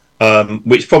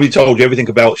 Which probably told you everything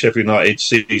about Sheffield United's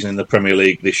season in the Premier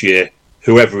League this year,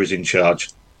 whoever is in charge.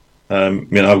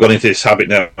 I've got into this habit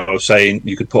now of saying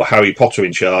you could put Harry Potter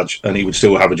in charge and he would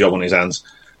still have a job on his hands.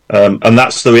 And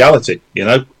that's the reality,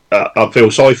 I feel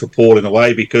sorry for Paul in a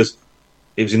way because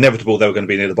it was inevitable they were going to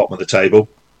be near the bottom of the table.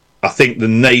 I think the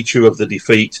nature of the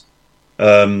defeat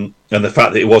and the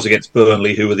fact that it was against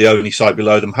Burnley, who were the only side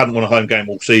below them, hadn't won a home game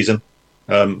all season.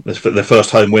 Their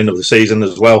first home win of the season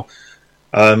as well.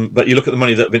 But you look at the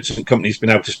money that Vincent Kompany's been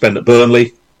able to spend at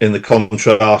Burnley in the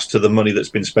contrast to the money that's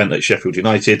been spent at Sheffield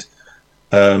United.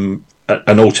 And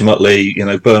ultimately,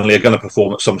 Burnley are going to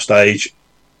perform at some stage.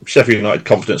 Sheffield United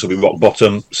confidence will be rock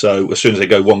bottom. So as soon as they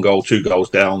go 1 goal, 2 goals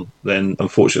down, then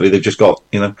unfortunately they've just got,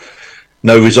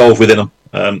 no resolve within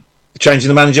them. Changing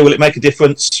the manager, will it make a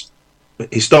difference?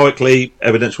 Historically,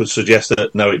 evidence would suggest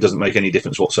that no, it doesn't make any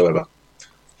difference whatsoever.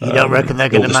 You don't reckon they're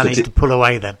going to manage to pull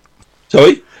away then?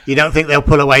 Sorry? You don't think they'll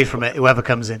pull away from it, whoever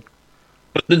comes in?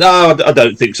 No, I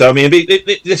don't think so. I mean,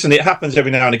 listen, it happens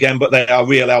every now and again, but they are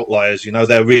real outliers.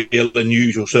 They're real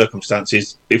unusual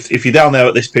circumstances. If you're down there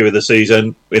at this period of the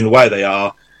season, in the way they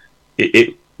are,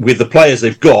 with the players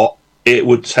they've got, it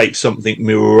would take something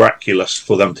miraculous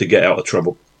for them to get out of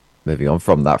trouble. Moving on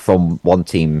from that, from one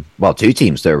team, well, two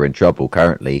teams that are in trouble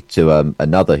currently, to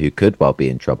another who could well be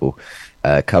in trouble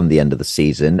come the end of the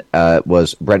season,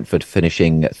 was Brentford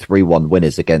finishing 3-1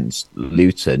 winners against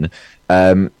Luton.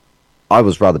 I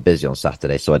was rather busy on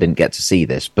Saturday, so I didn't get to see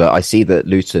this, but I see that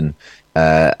Luton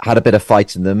had a bit of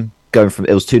fight in them,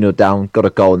 it was 2-0 down, got a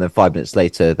goal, and then 5 minutes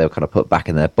later, they were kind of put back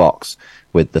in their box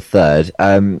with the third.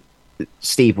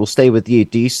 Steve, we'll stay with you.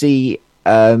 Do you see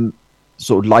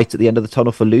sort of light at the end of the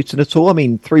tunnel for Luton at all? I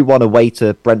mean, 3-1 away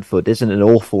to Brentford isn't an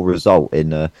awful result in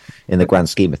the grand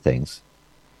scheme of things.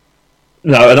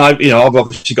 No, and I've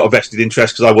obviously got a vested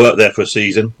interest because I worked there for a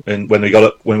season, and when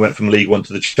we went from League One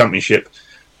to the Championship.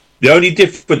 The only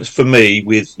difference for me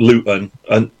with Luton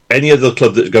and any other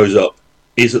club that goes up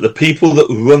is that the people that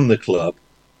run the club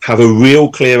have a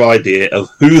real clear idea of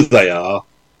who they are,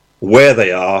 where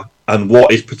they are, and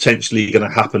what is potentially going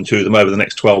to happen to them over the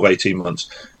next 12, 18 months.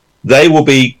 They will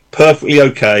be perfectly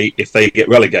okay if they get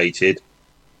relegated.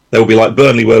 They'll be like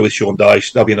Burnley were with Sean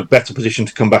Dyche. They'll be in a better position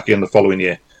to come back in the following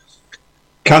year.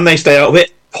 Can they stay out of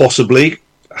it? Possibly.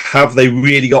 Have they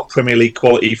really got Premier League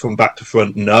quality from back to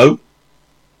front? No.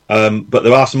 But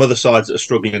there are some other sides that are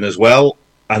struggling as well.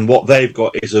 And what they've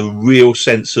got is a real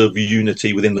sense of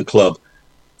unity within the club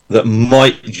that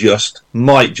might just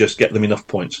get them enough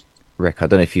points. Rick, I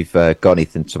don't know if you've got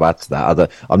anything to add to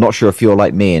that. I'm not sure if you're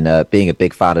like me and being a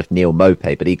big fan of Neil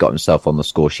Maupay, but he got himself on the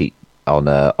score sheet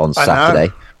on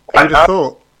Saturday.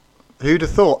 Who'd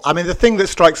have thought? I mean, the thing that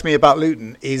strikes me about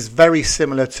Luton is very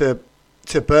similar to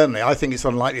Burnley. I think it's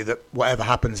unlikely that whatever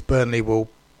happens, Burnley will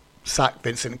sack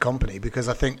Vincent Kompany, because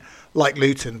I think, like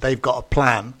Luton, they've got a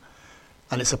plan,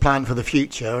 and it's a plan for the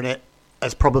future, and it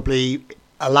has probably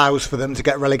allows for them to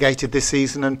get relegated this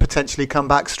season and potentially come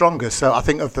back stronger. So I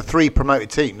think of the three promoted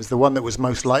teams, the one that was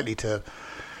most likely to,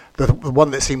 the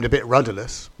one that seemed a bit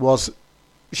rudderless was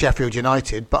Sheffield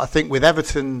United. But I think with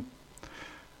Everton,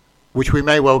 which we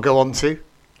may well go on to,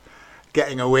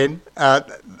 getting a win,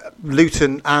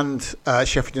 Luton and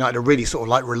Sheffield United are really sort of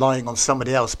like relying on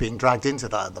somebody else being dragged into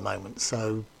that at the moment.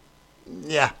 So,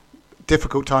 yeah,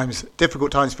 difficult times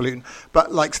for Luton.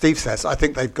 But like Steve says, I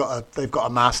think they've got a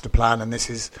master plan, and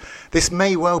this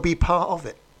may well be part of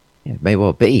it. Yeah, it may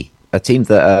well be a team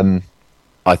that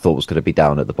I thought was going to be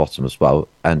down at the bottom as well,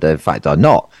 and in fact are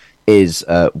not. Is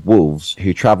Wolves,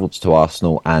 who travelled to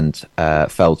Arsenal and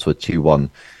fell to a 2-1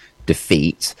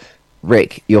 defeat.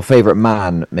 Rick, your favourite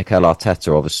man, Mikel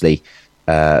Arteta, obviously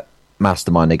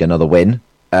masterminding another win.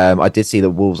 I did see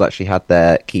that Wolves actually had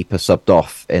their keeper subbed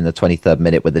off in the 23rd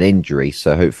minute with an injury,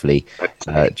 so hopefully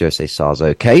Jose Sarr's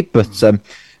okay. But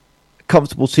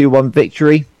comfortable 2-1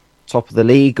 victory, top of the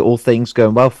league, all things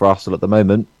going well for Arsenal at the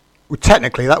moment. Well,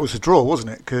 technically that was a draw,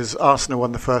 wasn't it? Because Arsenal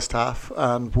won the first half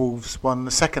and Wolves won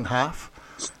the second half.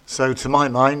 So to my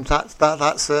mind, that's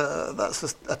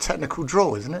a technical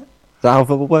draw, isn't it? Is that how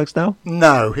football works now?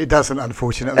 No, it doesn't,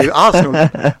 unfortunately.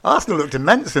 Arsenal looked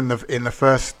immense in the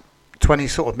first 20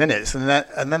 sort of minutes, and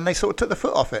then they sort of took the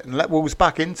foot off it and let Wolves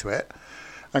back into it.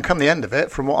 And come the end of it,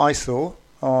 from what I saw,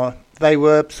 they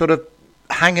were sort of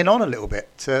hanging on a little bit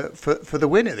for the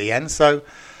win at the end. So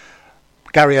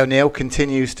Gary O'Neill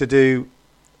continues to do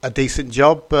a decent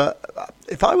job, but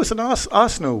if I was an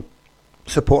Arsenal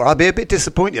supporter, I'd be a bit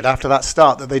disappointed after that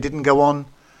start that they didn't go on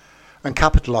and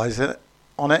capitalise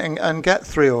on it and get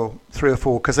three or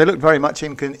four, because they looked very much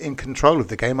in control of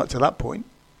the game up to that point.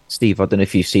 Steve, I don't know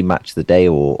if you've seen Match of the Day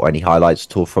or any highlights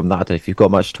at all from that. I don't know if you've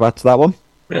got much to add to that one.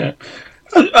 Yeah,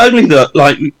 only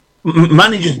that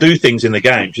managers do things in the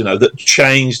games, that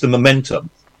change the momentum.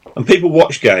 And people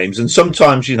watch games, and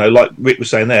sometimes, like Rick was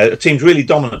saying there, a team's really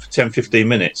dominant for 10, 15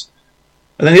 minutes.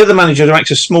 And then the other manager makes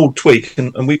a small tweak,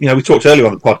 and we talked earlier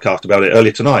on the podcast about it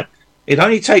earlier tonight. It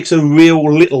only takes a real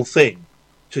little thing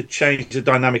to change the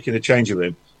dynamic in the changing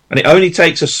room. And it only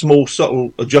takes a small,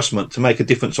 subtle adjustment to make a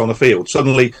difference on the field.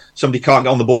 Suddenly, somebody can't get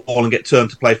on the ball and get turned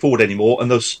to play forward anymore,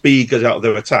 and the speed goes out of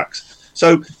their attacks.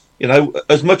 So,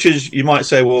 as much as you might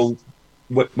say, well,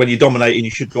 when you're dominating,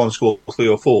 you should go on and score 3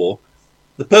 or 4,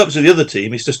 the purpose of the other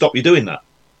team is to stop you doing that.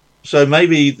 So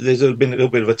maybe there's been a little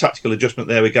bit of a tactical adjustment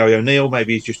there with Gary O'Neill.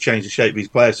 Maybe he's just changed the shape of his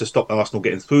players to stop Arsenal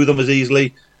getting through them as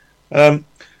easily.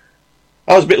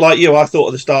 I was a bit like you. I thought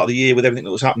at the start of the year, with everything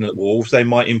that was happening at Wolves, they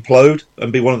might implode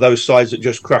and be one of those sides that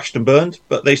just crashed and burned.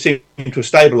 But they seem to have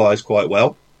stabilised quite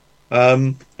well.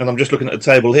 And I'm just looking at the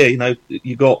table here.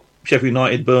 You've got Sheffield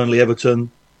United, Burnley,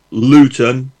 Everton,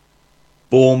 Luton,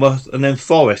 Bournemouth, and then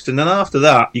Forest. And then after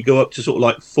that, you go up to sort of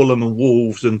like Fulham and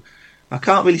Wolves. And I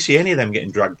can't really see any of them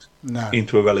getting dragged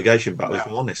into a relegation battle, if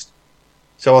I'm honest.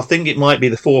 So I think it might be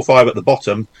the 4 or 5 at the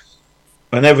bottom.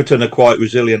 And Everton are quite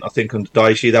resilient, I think, under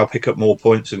Dyche. They'll pick up more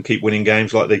points and keep winning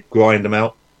games like they grind them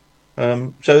out.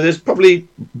 So there's probably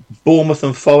Bournemouth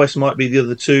and Forest might be the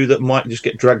other two that might just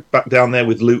get dragged back down there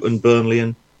with Luton, Burnley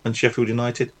and Sheffield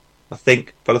United, I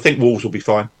think. But I think Wolves will be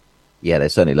fine. Yeah, they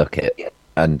certainly look it.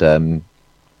 And,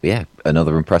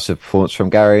 another impressive performance from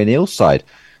Gary O'Neill's side.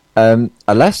 A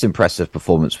less impressive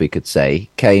performance, we could say,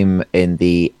 came in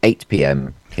the 8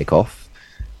 p.m. kickoff,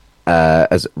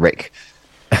 as Rick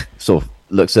sort of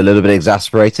looks a little bit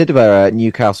exasperated, where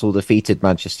Newcastle defeated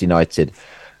Manchester United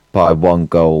by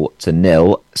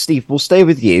 1-0. Steve, we'll stay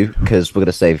with you because we're going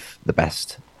to save the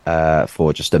best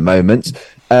for just a moment.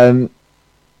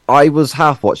 I was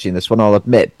half watching this one, I'll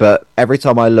admit, but every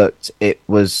time I looked, it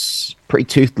was pretty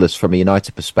toothless from a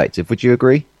United perspective. Would you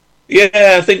agree?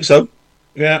 Yeah, I think so.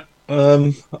 Yeah.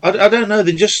 I don't know.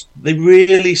 They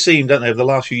really seem, don't they, over the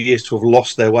last few years to have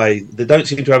lost their way. They don't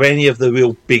seem to have any of the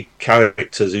real big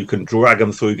characters who can drag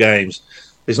them through games.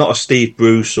 There's not a Steve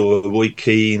Bruce or a Roy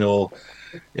Keane or,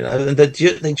 they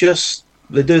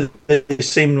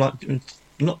seem like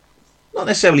not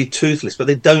necessarily toothless, but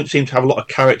they don't seem to have a lot of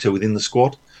character within the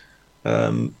squad.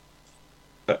 And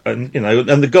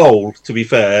the goal, to be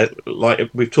fair, like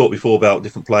we've talked before about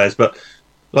different players, but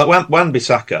like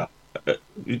Wan-Bissaka,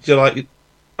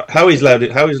 how he's allowed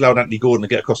Anthony Gordon to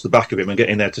get across the back of him and get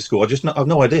in there to score. I've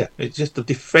no idea. It's just the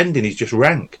defending is just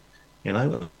rank,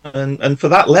 and for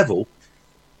that level,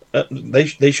 they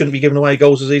shouldn't be giving away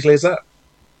goals as easily as that.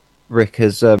 Rick,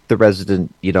 as the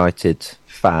resident United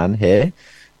fan here,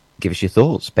 give us your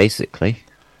thoughts, basically.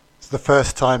 It's the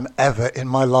first time ever in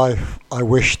my life I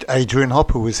wished Adrian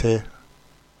Hopper was here.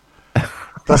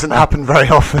 Doesn't happen very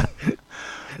often.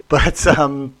 But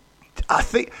I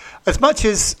think as much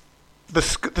as the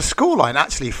scoreline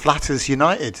actually flatters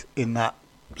United in that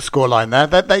scoreline there,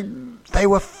 they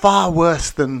were far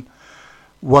worse than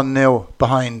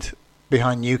 1-0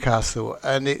 behind Newcastle.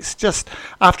 And it's just,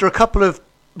 after a couple of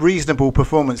reasonable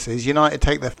performances, United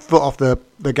take their foot off the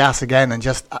gas again and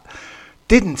just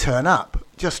didn't turn up.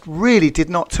 Just really did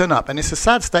not turn up. And it's a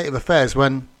sad state of affairs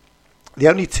when the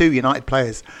only two United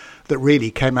players that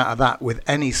really came out of that with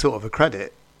any sort of a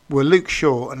credit were Luke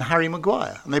Shaw and Harry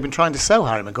Maguire. And they've been trying to sell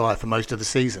Harry Maguire for most of the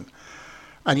season.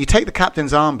 And you take the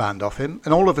captain's armband off him,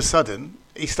 and all of a sudden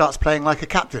he starts playing like a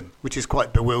captain, which is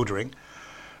quite bewildering.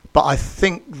 But I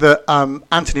think that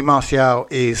Anthony Martial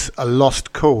is a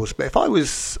lost cause. But if I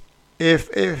was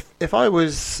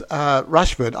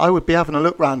Rashford, I would be having a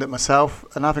look round at myself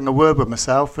and having a word with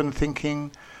myself and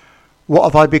thinking, what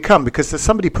have I become? Because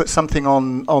somebody put something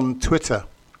on Twitter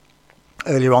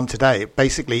earlier on today,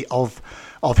 basically of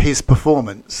his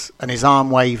performance and his arm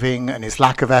waving and his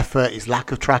lack of effort, his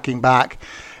lack of tracking back,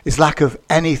 his lack of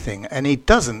anything. And he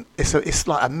doesn't. It's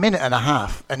like a minute and a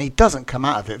half, and he doesn't come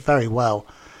out of it very well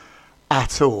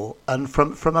at all. And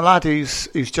from a lad who's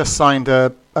just signed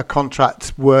a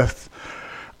contract worth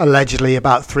allegedly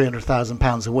about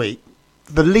 £300,000 a week,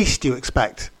 the least you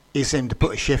expect is him to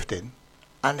put a shift in,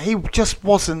 and he just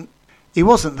wasn't. He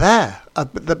wasn't there.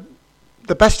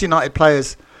 The best United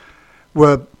players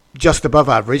were just above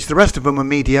average. The rest of them were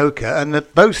mediocre, and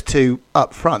those two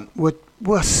up front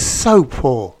were so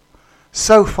poor,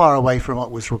 so far away from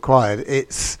what was required.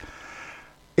 It's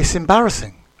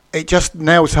embarrassing. It just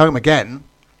nails home again.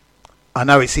 I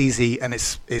know it's easy, and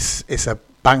it's a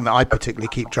bang that I particularly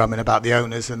keep drumming about the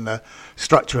owners and the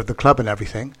structure of the club and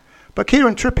everything. But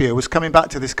Kieran Trippier was coming back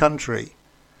to this country.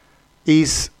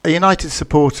 He's a United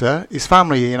supporter. His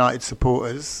family are United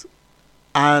supporters.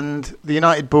 And the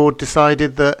United board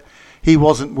decided that he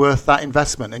wasn't worth that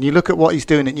investment. And you look at what he's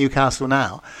doing at Newcastle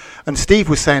now. And Steve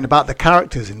was saying about the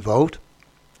characters involved.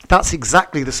 That's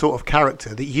exactly the sort of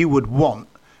character that you would want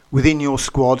within your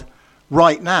squad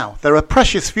right now. There are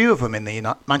precious few of them in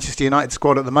the Manchester United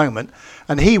squad at the moment.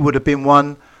 And he would have been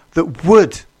one that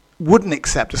wouldn't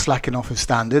accept a slacking off of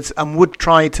standards and would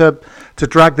try to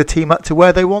drag the team up to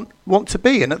where they want to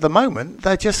be. And at the moment,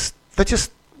 they're just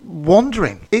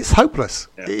wandering. It's hopeless.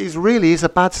 Yeah. It really is a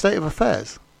bad state of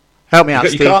affairs. Help me out,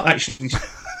 Steve. You can't actually.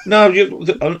 No,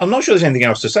 I'm not sure there's anything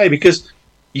else to say, because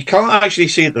you can't actually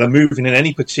see that they're moving in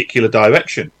any particular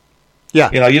direction.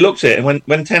 Yeah, you looked at it, and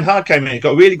when Ten Hag came in, he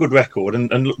got a really good record. And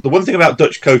the one thing about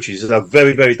Dutch coaches is they're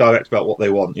very, very direct about what they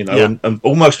want. And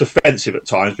almost offensive at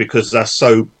times because they're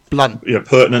so blunt,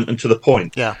 pertinent and to the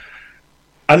point. Yeah.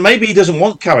 And maybe he doesn't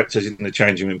want characters in the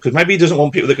changing room, because maybe he doesn't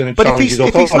want people that are going to challenge his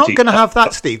authority. But if he's not going to have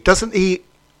that, Steve, doesn't he?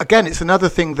 Again, it's another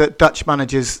thing that Dutch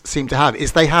managers seem to have,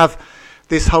 is they have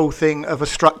this whole thing of a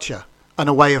structure and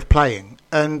a way of playing.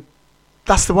 And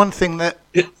that's the one thing that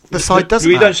the side doesn't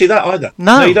have. You don't see that either.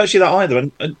 No, you don't see that either.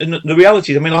 And the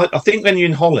reality is, I think when you're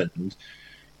in Holland,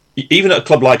 even at a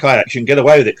club like Ajax, you can get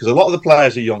away with it, because a lot of the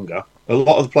players are younger. A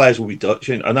lot of the players will be Dutch,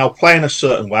 and they'll play in a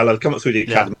certain way. They'll come up through the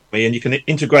academy, and you can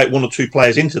integrate one or two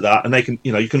players into that, and they can,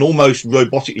 you can almost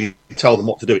robotically tell them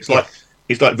what to do. It's like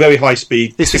very high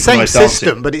speed. It's the same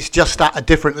system, but it's just at a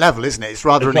different level, isn't it? It's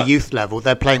rather on a youth level.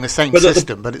 They're playing the same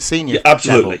system, but it's senior. Yeah,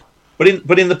 absolutely. Level.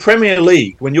 But in the Premier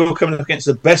League, when you're coming up against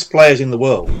the best players in the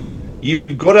world,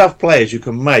 you've got to have players who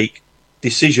can make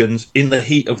decisions in the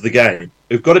heat of the game.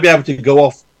 Who've got to be able to go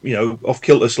off off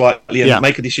kilter slightly and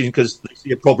make a decision because they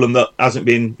see a problem that hasn't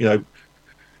been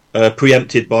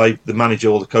preempted by the manager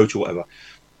or the coach or whatever.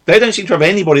 They don't seem to have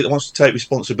anybody that wants to take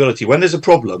responsibility when there's a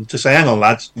problem to say, hang on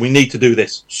lads, we need to do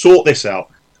this, sort this out.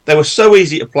 They were so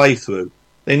easy to play through.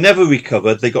 They never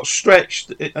recovered. They got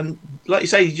stretched, and like you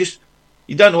say,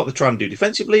 you don't know what they're trying to do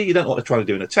defensively. You don't know what they're trying to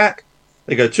do in attack.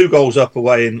 They go 2 goals up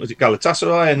away in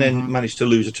Galatasaray, and then manage to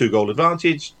lose a 2-goal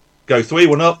advantage. Go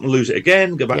 3-1 up and lose it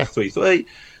again. Go back to 3-3.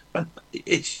 And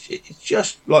it's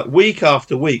just like week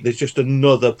after week, there's just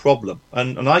another problem,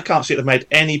 and I can't see they've made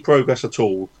any progress at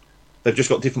all. They've just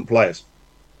got different players.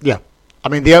 Yeah, I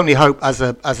mean the only hope as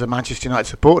a Manchester United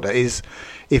supporter is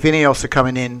if Ineos are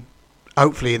coming in,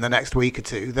 hopefully in the next week or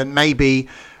two, then maybe,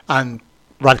 and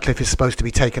Radcliffe is supposed to be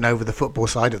taking over the football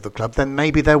side of the club, then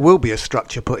maybe there will be a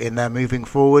structure put in there moving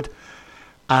forward,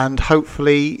 and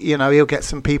hopefully he'll get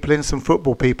some people in, some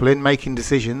football people in, making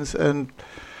decisions, and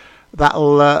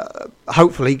that'll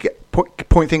hopefully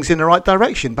point things in the right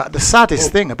direction. But the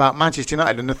saddest thing about Manchester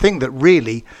United, and the thing that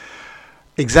really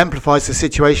exemplifies the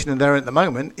situation they're in at the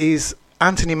moment, is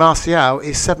Anthony Martial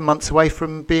is 7 months away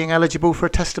from being eligible for a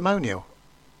testimonial,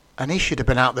 and he should have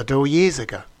been out the door years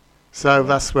ago. So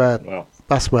that's where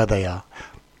they are.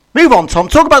 Move on, Tom.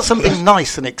 Talk about something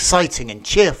nice and exciting and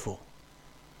cheerful.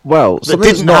 Well, something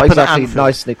that's not exactly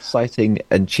nice and exciting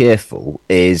and cheerful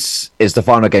is the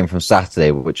final game from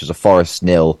Saturday, which was a Forest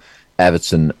 0,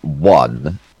 Everton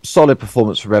 1. Solid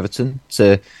performance from Everton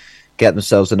to get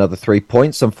themselves another 3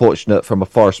 points. Unfortunate from a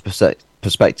Forest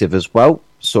perspective as well.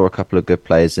 Saw a couple of good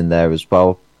players in there as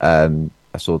well. I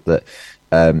saw that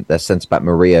their centre-back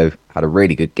Murillo had a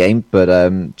really good game, but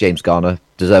James Garner,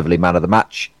 deservedly man of the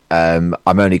match. I'm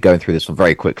only going through this one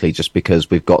very quickly just because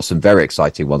we've got some very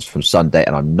exciting ones from Sunday,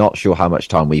 and I'm not sure how much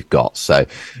time we've got. So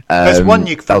there's one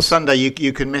from Sunday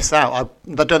you can miss out.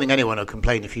 I don't think anyone will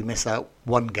complain if you miss out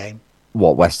one game.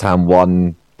 What, West Ham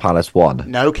 1, Palace 1?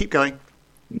 No, keep going.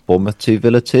 Bournemouth 2,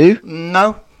 Villa 2?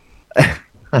 No.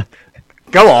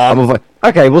 Go on.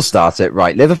 Okay, we'll start it.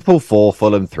 Right, Liverpool 4,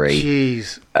 Fulham 3.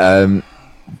 Jeez.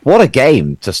 What a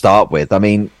game to start with. I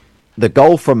mean, the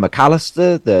goal from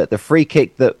McAllister, the free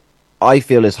kick that I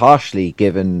feel is harshly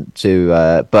given to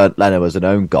Bernd Leno as an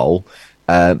own goal,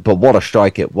 but what a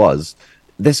strike it was.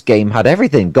 This game had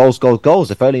everything. Goals, goals,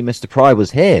 goals. If only Mr. Pry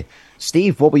was here.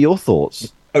 Steve, what were your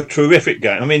thoughts? A terrific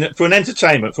game. I mean, for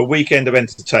a weekend of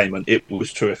entertainment, it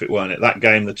was terrific, weren't it? That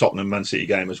game, the Tottenham Man City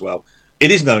game as well.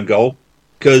 It is an own goal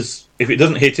because if it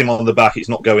doesn't hit him on the back, it's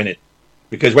not going in.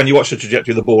 Because when you watch the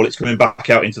trajectory of the ball, it's coming back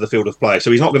out into the field of play. So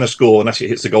he's not going to score unless it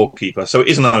hits the goalkeeper. So it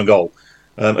is an own goal.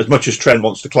 As much as Trent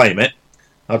wants to claim it,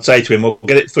 I'd say to him, well,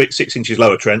 get it 6 inches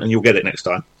lower, Trent, and you'll get it next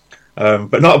time.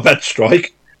 But not a bad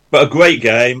strike, but a great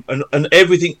game. And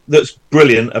everything that's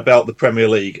brilliant about the Premier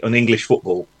League and English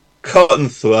football. Cut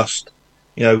and thrust,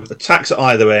 attacks at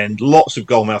either end, lots of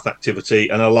goalmouth activity,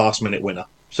 and a last-minute winner.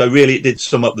 So really, it did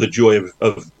sum up the joy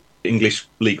of English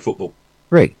league football.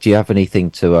 Rick, do you have anything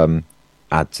to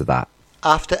add to that?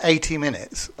 After 80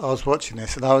 minutes, I was watching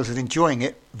this and I was enjoying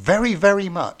it very, very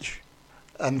much.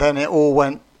 And then it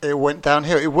went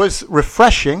downhill. It was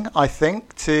refreshing, I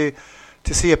think, to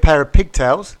see a pair of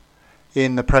pigtails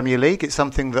in the Premier League. It's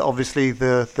something that obviously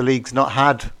the league's not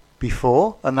had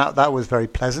before, and that was very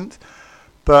pleasant.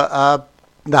 But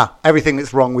everything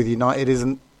that's wrong with United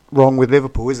isn't wrong with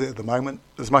Liverpool, is it, at the moment?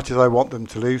 As much as I want them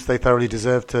to lose, they thoroughly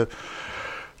deserve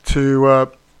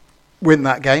to win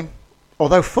that game.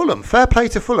 Although Fulham, fair play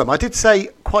to Fulham. I did say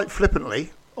quite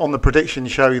flippantly on the prediction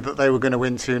show that they were going to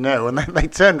win 2-0, and then they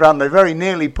turned around, they very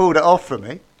nearly pulled it off for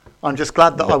me. I'm just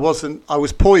glad that I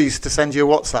was poised to send you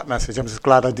a WhatsApp message. I'm just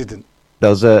glad I didn't. There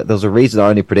was a reason I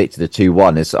only predicted a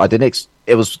 2-1.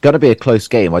 It was going to be a close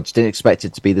game. I just didn't expect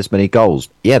it to be this many goals.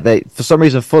 Yeah, for some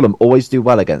reason Fulham always do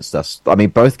well against us. I mean,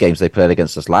 both games they played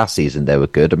against us last season, they were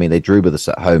good. I mean, they drew with us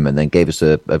at home and then gave us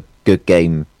a good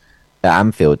game at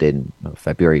Anfield in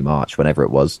February, March, whenever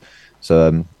it was.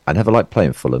 So I never liked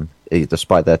playing Fulham,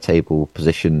 despite their table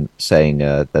position saying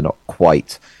they're not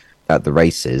quite at the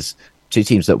races. Two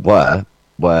teams that were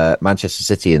Manchester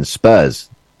City and Spurs.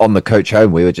 On the coach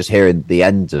home, we were just hearing the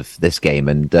end of this game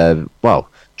and,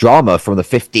 drama from the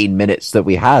 15 minutes that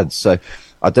we had. So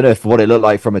I don't know what it looked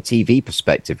like from a TV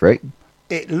perspective, Rick.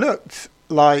 It looked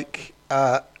like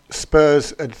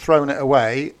Spurs had thrown it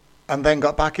away and then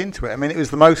got back into it. I mean, it was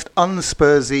the most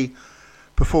un-Spursy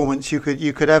performance you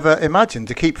could ever imagine,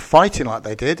 to keep fighting like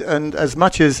they did. And as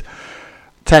much as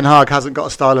Ten Hag hasn't got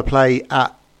a style of play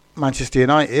at Manchester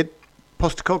United,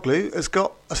 Postecoglou has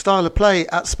got a style of play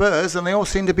at Spurs, and they all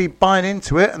seem to be buying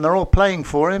into it, and they're all playing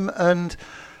for him, and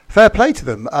fair play to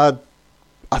them. I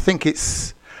think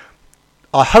it's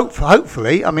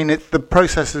Hopefully, I mean, the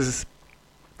processes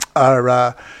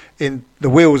are in the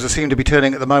wheels seem to be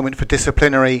turning at the moment for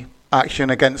disciplinary action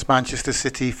against Manchester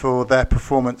City for their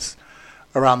performance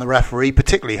around the referee,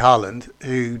 particularly Haaland,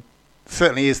 who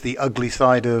certainly is the ugly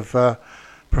side of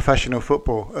professional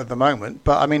football at the moment.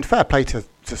 But I mean, fair play to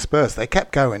Spurs. They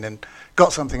kept going and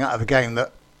got something out of a game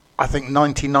that I think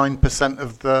 99%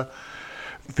 of the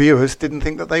viewers didn't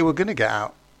think that they were going to get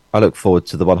out. I look forward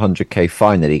to the 100k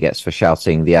fine that he gets for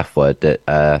shouting the F word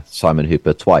at Simon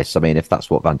Hooper twice. I mean, if that's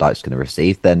what Van Dijk's going to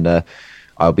receive, then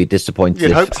I'll be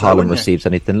disappointed if Haaland receives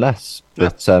anything less. Yeah.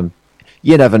 But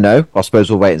you never know. I suppose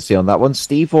we'll wait and see on that one.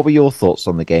 Steve, what were your thoughts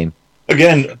on the game?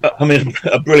 Again, I mean,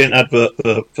 a brilliant advert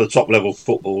for top-level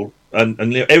football. And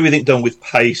everything done with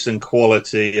pace and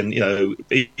quality, and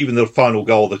even the final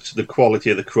goal, the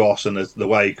quality of the cross and the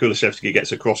way Kulusevski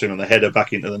gets across him and the header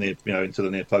back into the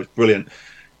near post, brilliant.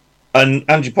 And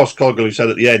Ange Postecoglou said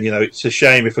at the end, it's a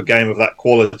shame if a game of that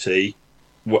quality,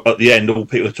 at the end, all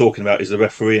people are talking about is the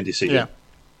refereeing decision.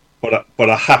 Yeah. But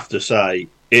I have to say,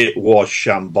 it was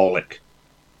shambolic.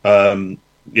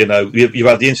 You've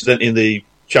had the incident in the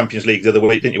Champions League the other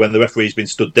week, didn't you, when the referee's been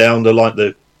stood down,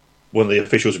 one of the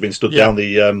officials has been stood down.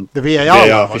 The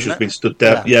VAR official's been stood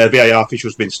down. Yeah, VAR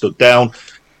official's been stood down.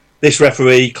 This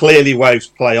referee clearly waves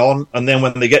play on, and then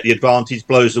when they get the advantage,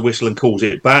 blows the whistle and calls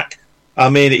it back. I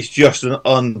mean, it's just an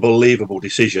unbelievable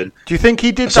decision. Do you think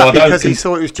he did that because he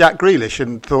saw it was Jack Grealish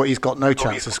and thought he's got no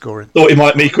chance of scoring? Thought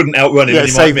he couldn't outrun him. Yeah,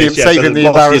 save him the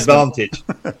embarrassment.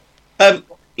 And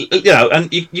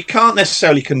you can't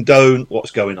necessarily condone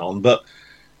what's going on, but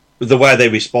the way they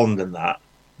respond and that.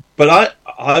 But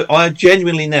I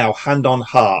genuinely now, hand on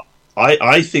heart,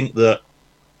 I think that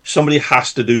somebody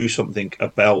has to do something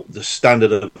about the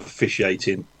standard of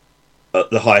officiating at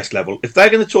the highest level. If they're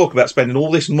going to talk about spending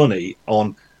all this money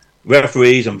on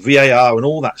referees and VAR and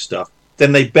all that stuff,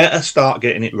 then they better start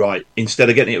getting it right instead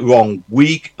of getting it wrong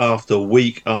week after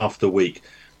week after week.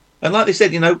 And like they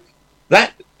said,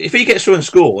 that if he gets through and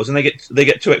scores and they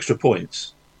get 2 extra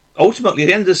points, ultimately at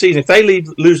the end of the season, if they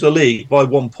lose the league by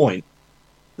 1 point,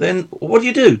 then what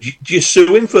do? Do you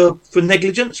sue him for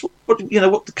negligence?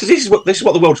 Because this is what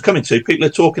the world's coming to. People are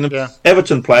talking about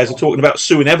Everton players are talking about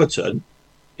suing Everton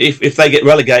if they get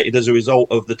relegated as a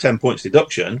result of the 10 points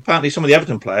deduction. Apparently, some of the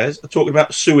Everton players are talking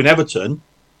about suing Everton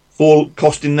for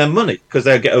costing them money because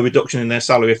they'll get a reduction in their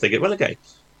salary if they get relegated.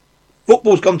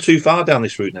 Football's gone too far down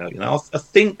this route now. I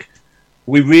think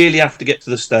we really have to get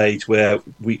to the stage where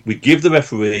we give the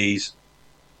referees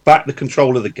back the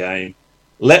control of the game.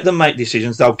 Let them make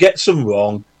decisions. They'll get some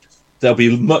wrong. There'll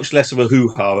be much less of a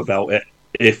hoo-ha about it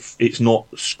if it's not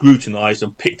scrutinised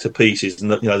and picked to pieces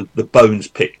and the bones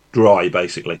picked dry,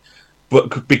 basically.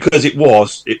 But because it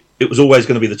was always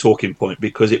going to be the talking point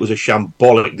because it was a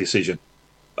shambolic decision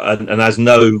and has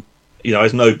no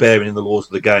bearing in the laws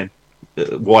of the game.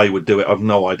 Why he would do it, I've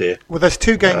no idea. Well, there's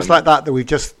 2 games like that we've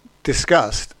just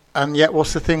discussed, and yet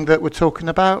what's the thing that we're talking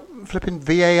about? Flipping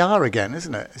VAR again,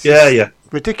 isn't it? It's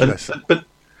ridiculous.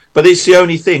 But it's the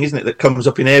only thing, isn't it, that comes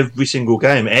up in every single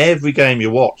game. Every game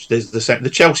you watch, there's the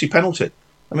Chelsea penalty.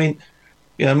 I mean,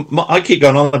 I keep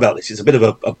going on about this. It's a bit of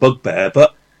a bugbear,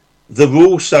 but the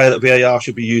rules say that VAR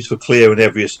should be used for clear and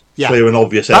obvious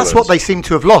errors. That's what they seem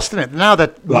to have lost, isn't it? Now they're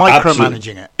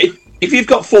micromanaging it. If you've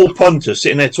got 4 punters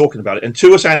sitting there talking about it, and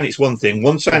 2 are saying it's one thing,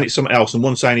 1 saying it's something else, and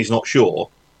 1 saying he's not sure,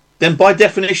 then by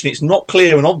definition it's not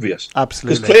clear and obvious.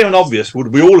 Absolutely. Because clear and obvious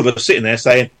would be all of us sitting there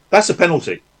saying, that's a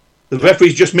penalty. The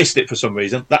referee's just missed it for some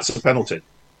reason. That's a penalty.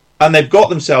 And they've got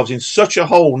themselves in such a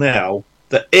hole now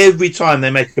that every time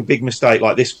they make a big mistake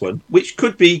like this one, which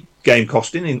could be game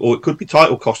costing or it could be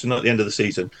title costing at the end of the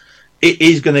season, it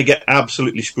is going to get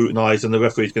absolutely scrutinised and the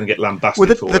referee's going to get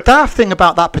lambasted for it. The daft thing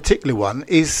about that particular one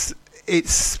is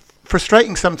it's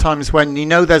frustrating sometimes when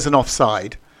there's an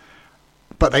offside,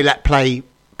 but they let play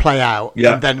out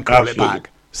and then call it back.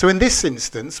 So in this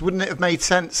instance, wouldn't it have made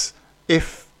sense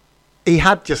if he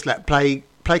had just let play?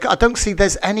 I don't see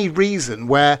there's any reason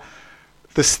where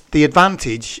the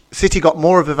advantage, City got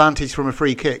more of advantage from a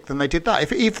free kick than they did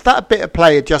that. If that bit of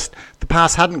play the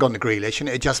pass hadn't gone to Grealish and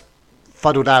it had just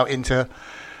fuddled out into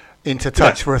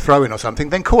touch for a throw-in or something,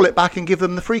 then call it back and give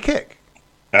them the free kick.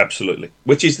 Absolutely,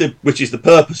 which is the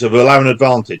purpose of allowing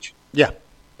advantage. Yeah.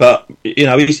 But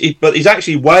he's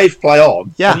actually waved play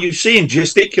on. Yeah. And you see him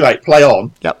gesticulate play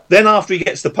on. Yep. Then after he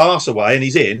gets the pass away and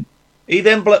he's in, he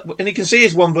can see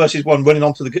his 1 versus 1 running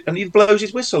onto and he blows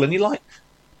his whistle and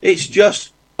it's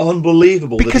just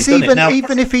unbelievable. Because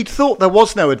even if he'd thought there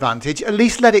was no advantage, at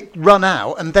least let it run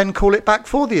out and then call it back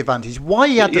for the advantage. Why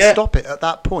he had to stop it at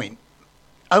that point,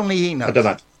 only he knows. I don't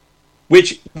know.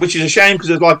 which is a shame because,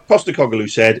 like Postecoglou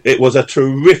said, it was a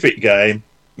terrific game.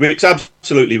 Rick's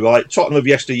absolutely right. Tottenham of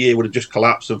yesteryear would have just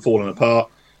collapsed and fallen apart.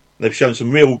 They've shown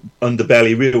some real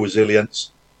underbelly, real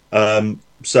resilience.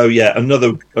 So yeah,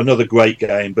 another great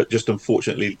game, but just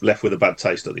unfortunately left with a bad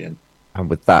taste at the end. And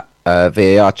with that,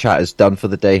 VAR chat is done for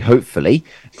the day, hopefully.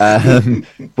 We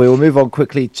will move on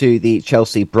quickly to the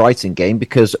Chelsea-Brighton game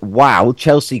because, wow,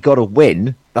 Chelsea got a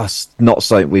win. That's not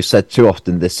something we've said too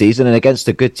often this season, and against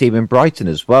a good team in Brighton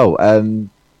as well.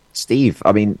 Steve,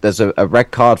 I mean, there's a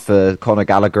red card for Conor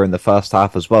Gallagher in the first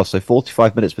half as well, so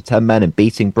 45 minutes for 10 men and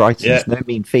beating Brighton is no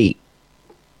mean feat.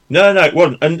 No, it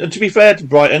wasn't. And to be fair to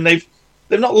Brighton, they've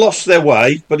not lost their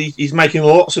way, but he's making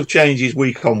lots of changes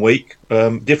week on week.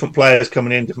 Different players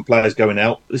coming in, different players going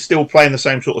out. They're still playing the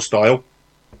same sort of style.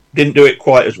 Didn't do it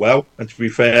quite as well, and to be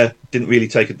fair, didn't really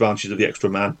take advantage of the extra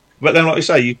man. But then, like you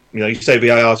say, you say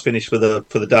VAR's finished for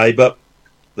the day, but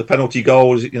the penalty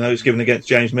goal is given against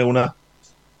James Milner.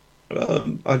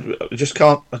 I just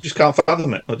can't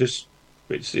fathom it.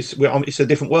 It's a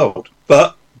different world.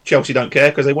 But Chelsea don't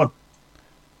care because they won.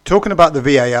 Talking about the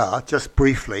VAR, just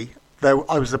briefly, I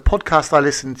was a podcast I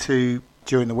listened to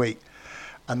during the week,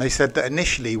 and they said that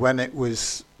initially when it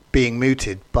was being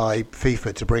mooted by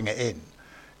FIFA to bring it in,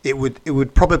 it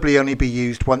would probably only be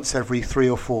used once every 3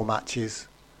 or 4 matches,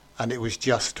 and it was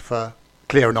just for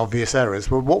clear and obvious errors.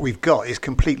 Well, what we've got is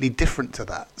completely different to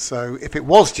that. So if it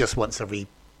was just once every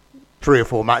 3 or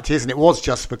 4 matches and it was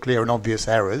just for clear and obvious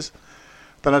errors,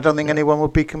 then I don't think anyone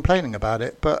would be complaining about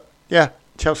it. But yeah,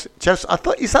 Chelsea. I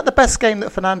thought, is that the best game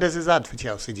that Fernandes has had for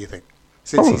Chelsea, do you think?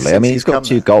 Probably. He's got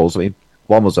 2 goals.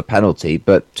 One was a penalty,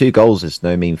 but 2 goals is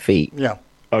no mean feat. Yeah.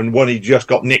 And one he just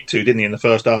got nicked to, didn't he, in the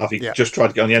first half? He just tried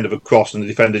to get on the end of a cross and the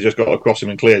defender just got across him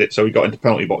and cleared it, so he got into the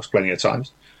penalty box plenty of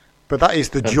times. But that is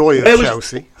the joy of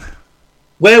Chelsea.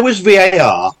 Where was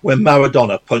VAR when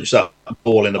Maradona punched that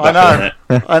ball in the back of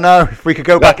the net? I know. If we could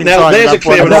go back in time. Now, there's a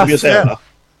clear and obvious error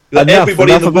that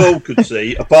everybody in the world could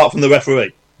see, apart from the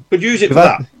referee. Could use it for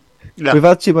that. Yeah. We've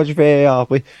had too much VAR.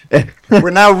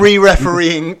 We're now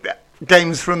re-refereeing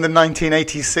games from the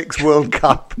 1986 World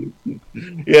Cup.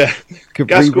 Yeah.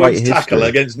 Gascoigne's tackle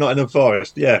against Nottingham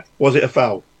Forest. Yeah. Was it a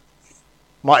foul?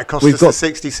 Might have cost us the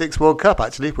 66 World Cup,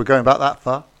 actually, if we're going back that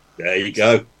far. There you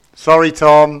go. Sorry,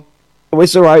 Tom.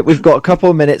 It's all right. We've got a couple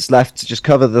of minutes left to just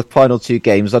cover the final 2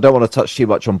 games. I don't want to touch too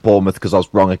much on Bournemouth because I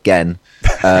was wrong again.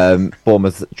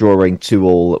 Bournemouth drawing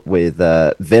 2-2 with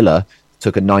Villa.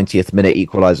 Took a 90th minute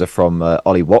equaliser from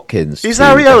Ollie Watkins. Is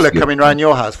Areola coming round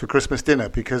your house for Christmas dinner?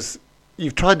 Because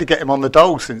you've tried to get him on the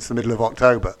dole since the middle of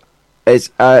October.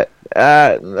 It's I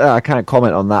can't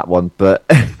comment on that one, but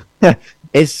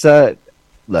it's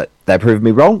look, they're proving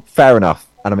me wrong. Fair enough.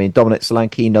 And I mean, Dominic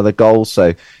Solanke, another goal,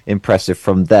 so impressive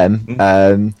from them.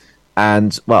 Mm-hmm.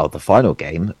 And well, the final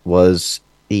game was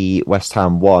the West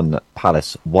Ham 1,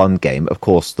 Palace 1 game. Of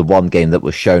course, the one game that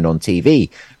was shown on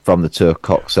TV from the 2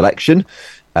 o'clock selection,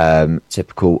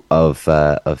 typical of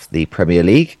the Premier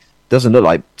League. Doesn't look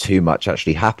like too much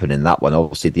actually happened in that one.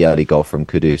 Obviously, the early goal from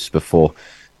Kudus before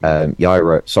it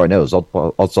was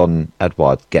Odds-on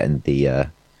Edouard getting the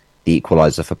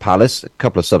equaliser for Palace. A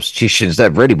couple of substitutions. There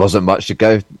really wasn't much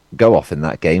to go off in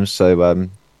that game, so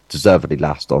deservedly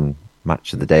last on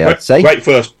match of the day, I'd say. Great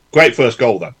first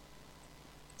goal, though.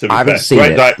 I haven't seen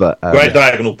it, but great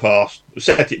diagonal pass.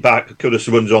 Set it back.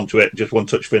 Kudus runs onto it. Just one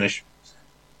touch finish.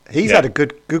 He's had a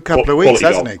good couple of weeks,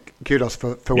 hasn't he? Kudos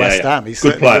for West Ham. He's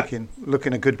good certainly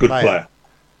looking a good player.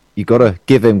 You got to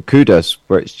give him kudos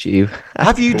where it's due.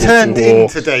 Have you turned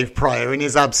into Dave Pryor in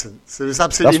his absence? There's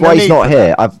absolutely That's why he's not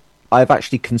here. I've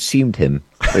actually consumed him.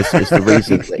 This is the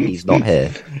reason that he's not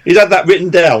here. He's had that written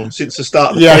down since the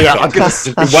start of the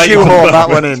podcast. I'm going to shoehorn that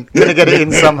one in. Going to get it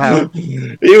in somehow.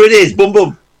 Here it is. Boom,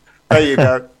 boom. There you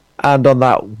go. And on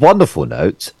that wonderful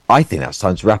note, I think that's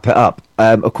time to wrap it up.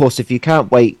 Of course, if you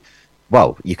can't wait,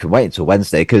 well, you can wait until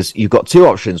Wednesday because you've got 2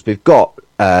 options. We've got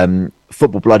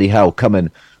Football Bloody Hell coming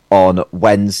on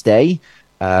Wednesday.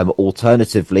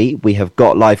 Alternatively, we have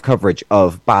got live coverage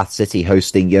of Bath City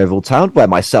hosting Yeovil Town, where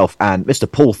myself and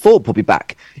Mr. Paul Thorpe will be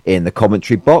back in the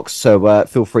commentary box. So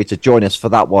feel free to join us for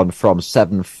that one from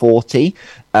 7:40.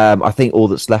 I think all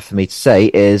that's left for me to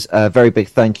say is a very big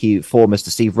thank you for Mr.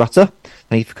 Steve Rutter.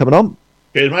 Thank you for coming on.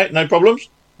 Cheers, mate. No problems.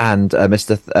 And a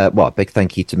big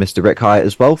thank you to Mr. Rick Hyatt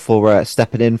as well for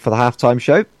stepping in for the halftime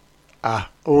show.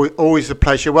 Always a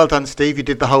pleasure. Well done, Steve. You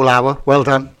did the whole hour. Well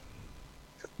done.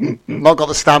 Not got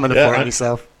the stamina for it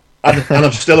myself. And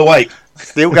I'm still awake.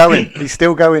 Still going. He's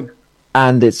still going.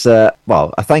 And it's, a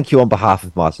thank you on behalf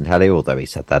of Martin Helly, although he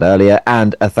said that earlier,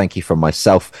 and a thank you from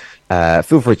myself.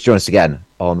 Feel free to join us again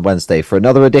on Wednesday for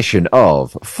another edition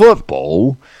of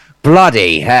Football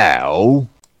Bloody hell.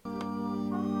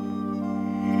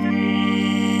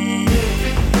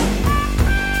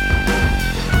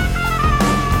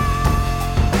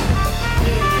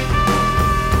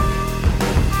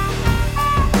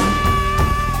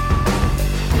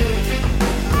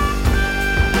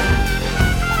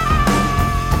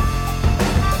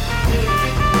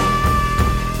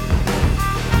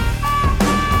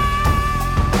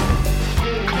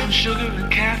 Sugar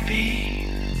and caffeine.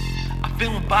 I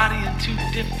feel my body in two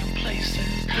different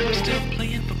places. I'm still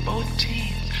playing for both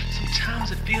teams.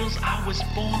 Sometimes it feels I was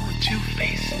born with two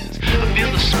faces. I feel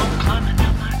the smoke climbing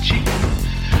down my cheeks.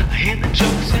 I hear the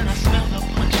jokes and I smell the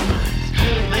punch.